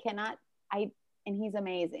 And he's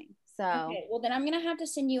amazing. So okay, well then I'm gonna have to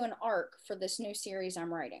send you an arc for this new series I'm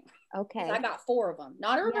writing. Okay. I got 4 of them.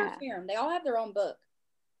 Not everybody's fair. They all have their own book.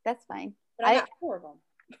 That's fine. But I got 4 of them.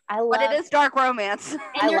 But it is dark romance.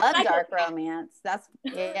 I love dark romance. I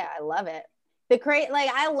love it.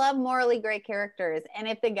 I love morally great characters, and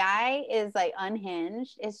if the guy is like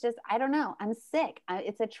unhinged, it's just, I don't know, I'm sick.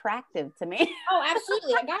 It's attractive to me. Oh,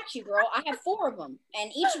 absolutely. I got you, girl. I have 4 of them,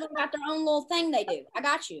 and each of them got their own little thing they do. I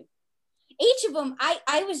got you. Each of them,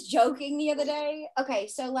 I was joking the other day. Okay,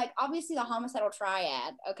 so like obviously the homicidal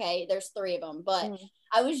triad, okay, there's 3 of them, but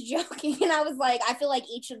I was joking and I was like, I feel like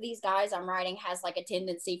each of these guys I'm writing has like a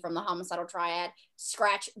tendency from the homicidal triad,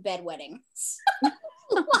 scratch bedwettings.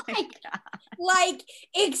 like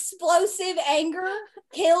explosive anger,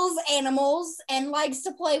 kills animals, and likes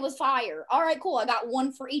to play with fire. All right, cool. I got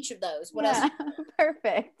 1 for each of those. What else?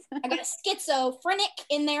 Perfect. I got schizophrenic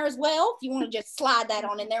in there as well, if you want to just slide that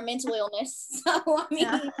on in there, mental illness. So I mean,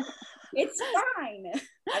 it's fine.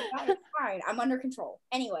 It's fine. I'm under control.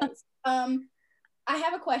 Anyways, I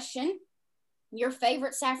have a question. Your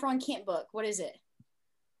favorite Saffron Kent book, what is it?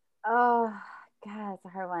 Oh God, it's a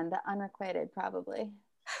hard one. The Unrequited, probably.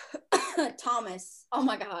 Thomas. Oh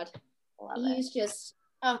my God. He's just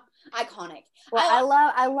iconic.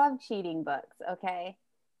 Well, I love cheating books. Okay.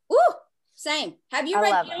 Ooh, Same. Have you I read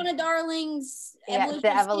love Fiona Darling's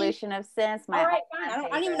The Evolution of Sin? All right, fine. I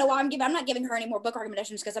don't even know why I'm not giving her any more book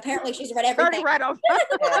recommendations because apparently she's read everything. Read them.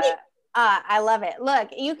 Yeah. I love it. Look,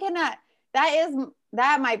 you cannot.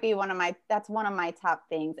 That might be that's one of my top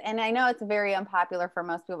things. And I know it's very unpopular for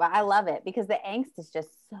most people, but I love it because the angst is just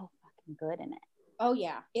so fucking good in it. Oh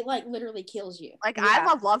yeah, it like literally kills you. Like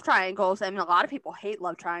I love triangles. I mean, a lot of people hate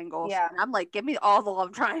love triangles. Yeah, and I'm like, give me all the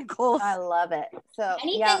love triangles. I love it. So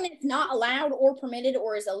anything that's not allowed or permitted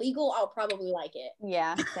or is illegal, I'll probably like it.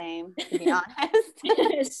 Yeah, same. To be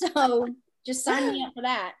honest. So just sign me up for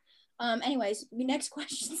that. Anyways, next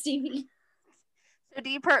question, Stevie. So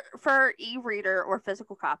do you prefer e-reader or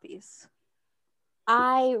physical copies?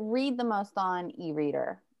 I read the most on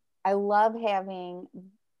e-reader. I love having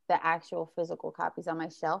the actual physical copies on my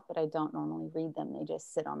shelf, but I don't normally read them. They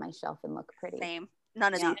just sit on my shelf and look pretty. Same.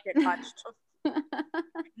 None of these get touched.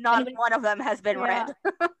 Not one of them has been read.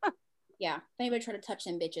 Yeah. If anybody tried to touch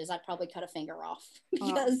them bitches, I'd probably cut a finger off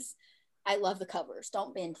because I love the covers.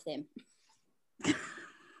 Don't bend them.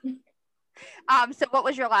 So what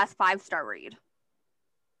was your last 5-star read?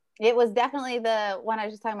 It was definitely the one I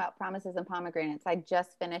was just talking about, Promises and Pomegranates. I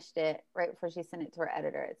just finished it right before she sent it to her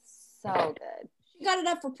editor. It's so good. She got it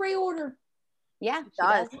up for pre-order. Yeah, she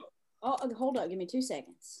does. Oh, hold on. Give me 2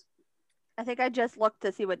 seconds. I think I just looked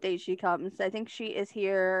to see what day she comes. I think she is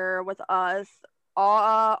here with us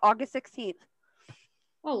August 16th.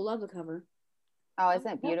 Oh, love the cover. Oh,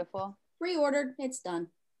 isn't it beautiful? Pre-ordered. It's done.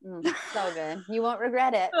 So good. You won't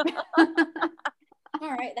regret it. All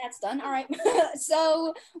right, that's done. All right.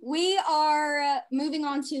 So we are moving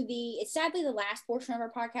on to it's sadly the last portion of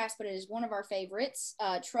our podcast, but it is one of our favorites,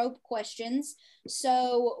 trope questions.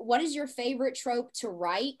 So what is your favorite trope to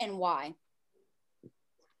write and why?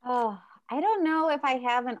 Oh, I don't know if I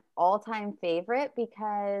have an all-time favorite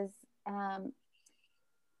because I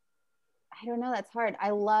don't know. That's hard. I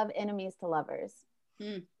love enemies to lovers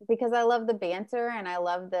because I love the banter and I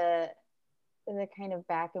love the kind of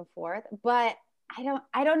back and forth, but I don't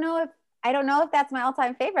know if that's my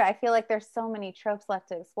all-time favorite. I feel like there's so many tropes left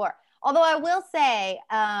to explore. Although I will say,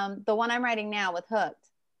 the one I'm writing now with Hooked,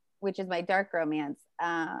 which is my dark romance,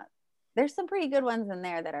 there's some pretty good ones in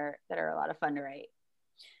there that are a lot of fun to write.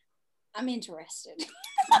 I'm interested.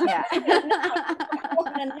 Yeah. I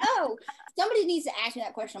want to know. Somebody needs to ask me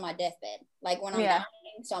that question on my deathbed, like when I'm dying,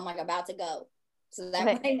 so I'm like about to go. So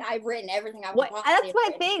that way I've written everything I've that's my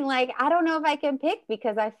thing. Like, I don't know if I can pick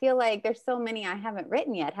because I feel like there's so many I haven't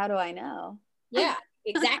written yet. How do I know? Yeah,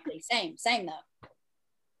 exactly. Same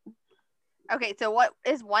though. Okay, so what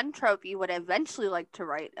is one trope you would eventually like to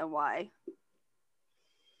write and why?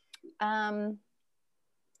 I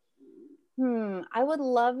would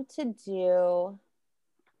love to do,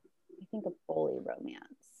 I think, a bully romance.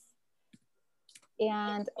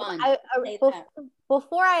 And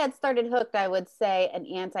before I had started Hooked, I would say an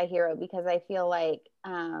anti-hero because I feel like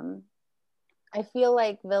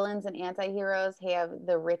villains and anti-heroes have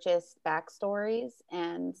the richest backstories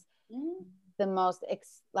and the most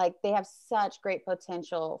they have such great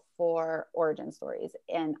potential for origin stories.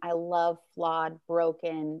 And I love flawed,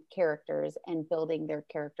 broken characters and building their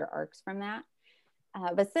character arcs from that.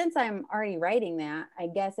 But since I'm already writing that, I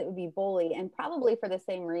guess it would be bully, and probably for the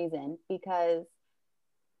same reason, because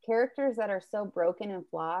characters that are so broken and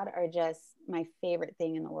flawed are just my favorite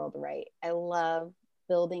thing in the world to write. I love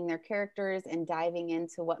building their characters and diving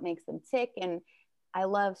into what makes them tick. And I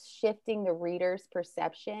love shifting the reader's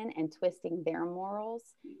perception and twisting their morals.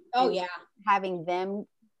 Oh, yeah. Having them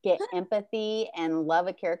get empathy and love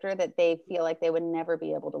a character that they feel like they would never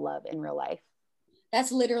be able to love in real life.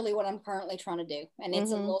 That's literally what I'm currently trying to do. And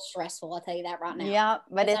it's a little stressful, I'll tell you that right now. Yeah,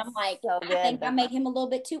 but I'm like, so good, I think I made him a little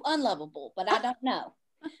bit too unlovable, but I don't know.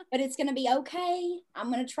 But it's going to be okay.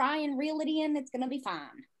 I'm going to try and reel it in. It's going to be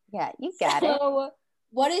fine. Yeah, you got it. So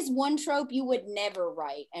what is one trope you would never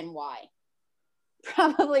write and why?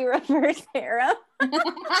 Probably reverse harem.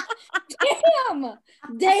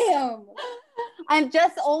 Damn. And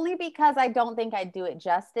just only because I don't think I'd do it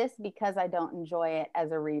justice, because I don't enjoy it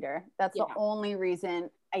as a reader. That's the only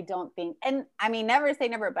reason I don't think, and I mean, never say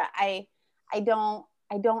never, but I don't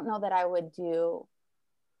know that I don't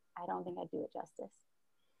think I'd do it justice.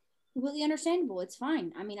 Completely understandable. It's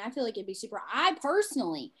fine. I mean, I feel like it'd be super. I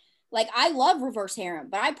personally, I love reverse harem,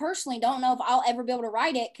 but I personally don't know if I'll ever be able to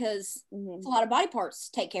write it because it's a lot of body parts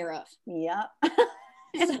to take care of. Yeah. So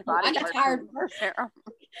I get tired.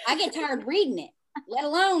 I get tired reading it, let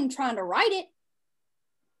alone trying to write it.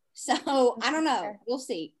 So I don't know. We'll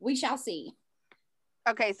see. We shall see.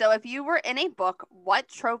 Okay, so if you were in a book, what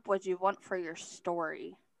trope would you want for your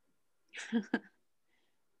story?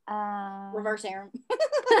 Reverse harem.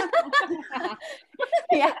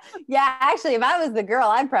 yeah. Actually, if I was the girl,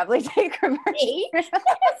 I'd probably take reverse. That's what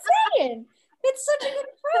I'm saying. It's such a good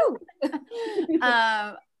trope.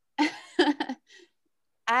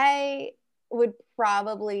 I would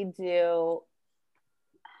probably do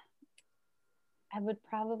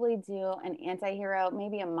an anti-hero,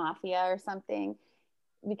 maybe a mafia or something,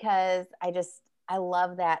 because I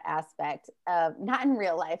love that aspect of, not in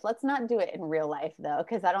real life. Let's not do it in real life though,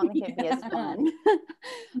 because I don't think it'd be as fun.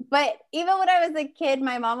 But even when I was a kid,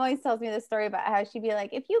 my mom always tells me this story about how she'd be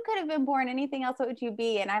like, if you could have been born anything else, what would you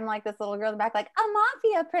be? And I'm like this little girl in the back, like, a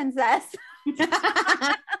mafia princess.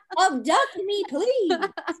 Abduct me, please.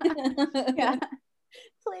 Yeah.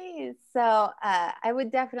 Please. So I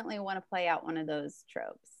would definitely want to play out one of those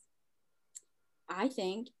tropes. I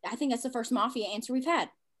think that's the first mafia answer we've had.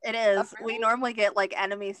 It is. Oh, really? We normally get like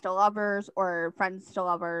enemies to lovers or friends to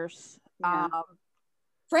lovers. Yeah.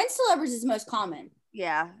 Friends to lovers is the most common.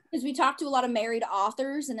 Yeah. Because we talk to a lot of married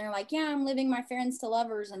authors and they're like, yeah, I'm living my friends to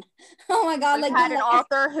lovers. And oh my God. We've had an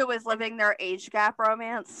author who was living their age gap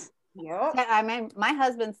romance. Yep. I mean, my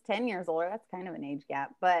husband's 10 years older. That's kind of an age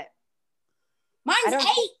gap, but mine's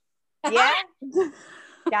 8. Yeah.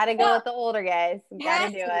 Gotta go with the older guys.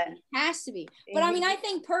 Gotta do it. Has to be. But I mean, I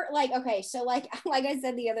think okay, so like I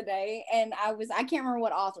said the other day, and I can't remember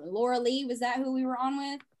what author. Laura Lee, was that who we were on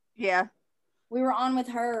with? Yeah. We were on with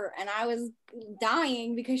her, and I was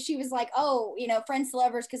dying because she was like, oh, friends to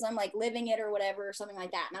lovers, because I'm like living it or whatever, or something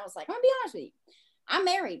like that. And I was like, I'm gonna be honest with you. I'm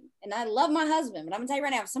married and I love my husband, but I'm gonna tell you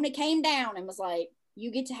right now, if somebody came down and was like,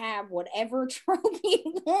 you get to have whatever trope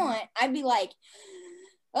you want, I'd be like,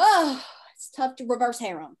 oh, it's tough to reverse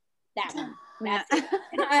harem. That one. That's it.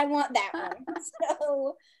 And I want that one.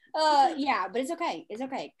 So yeah, but it's okay. It's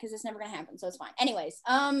okay because it's never gonna happen. So it's fine. Anyways,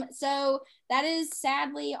 so that is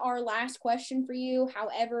sadly our last question for you.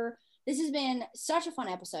 However, this has been such a fun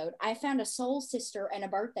episode. I found a soul sister and a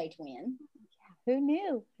birthday twin. Who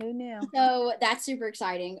knew? So that's super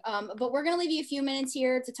exciting. But we're gonna leave you a few minutes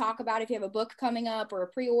here to talk about if you have a book coming up or a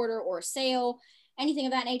pre-order or a sale, anything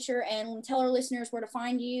of that nature, and tell our listeners where to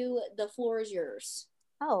find you. The floor is yours.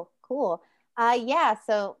 Oh, cool. Yeah,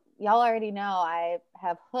 so y'all already know I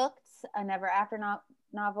have Hooked, a Never After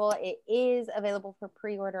novel. It is available for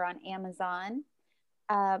pre-order on Amazon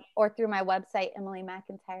or through my website,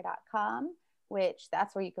 emilymcintire.com, which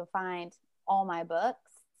that's where you can find all my books.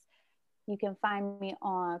 You can find me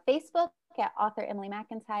on Facebook at author Emily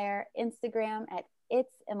McIntire, Instagram at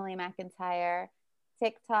It's Emily McIntire,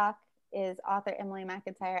 TikTok is author Emily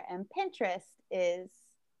McIntire, and Pinterest is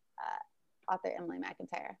author Emily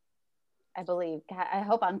McIntire, I believe. I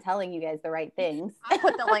hope I'm telling you guys the right things. I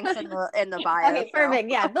put the links in the bio. Okay, perfect.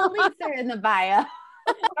 Yeah, the links are in the bio.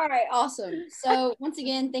 All right, awesome. So once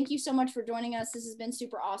again, thank you so much for joining us. This has been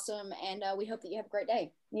super awesome, and we hope that you have a great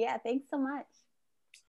day. Yeah, thanks so much.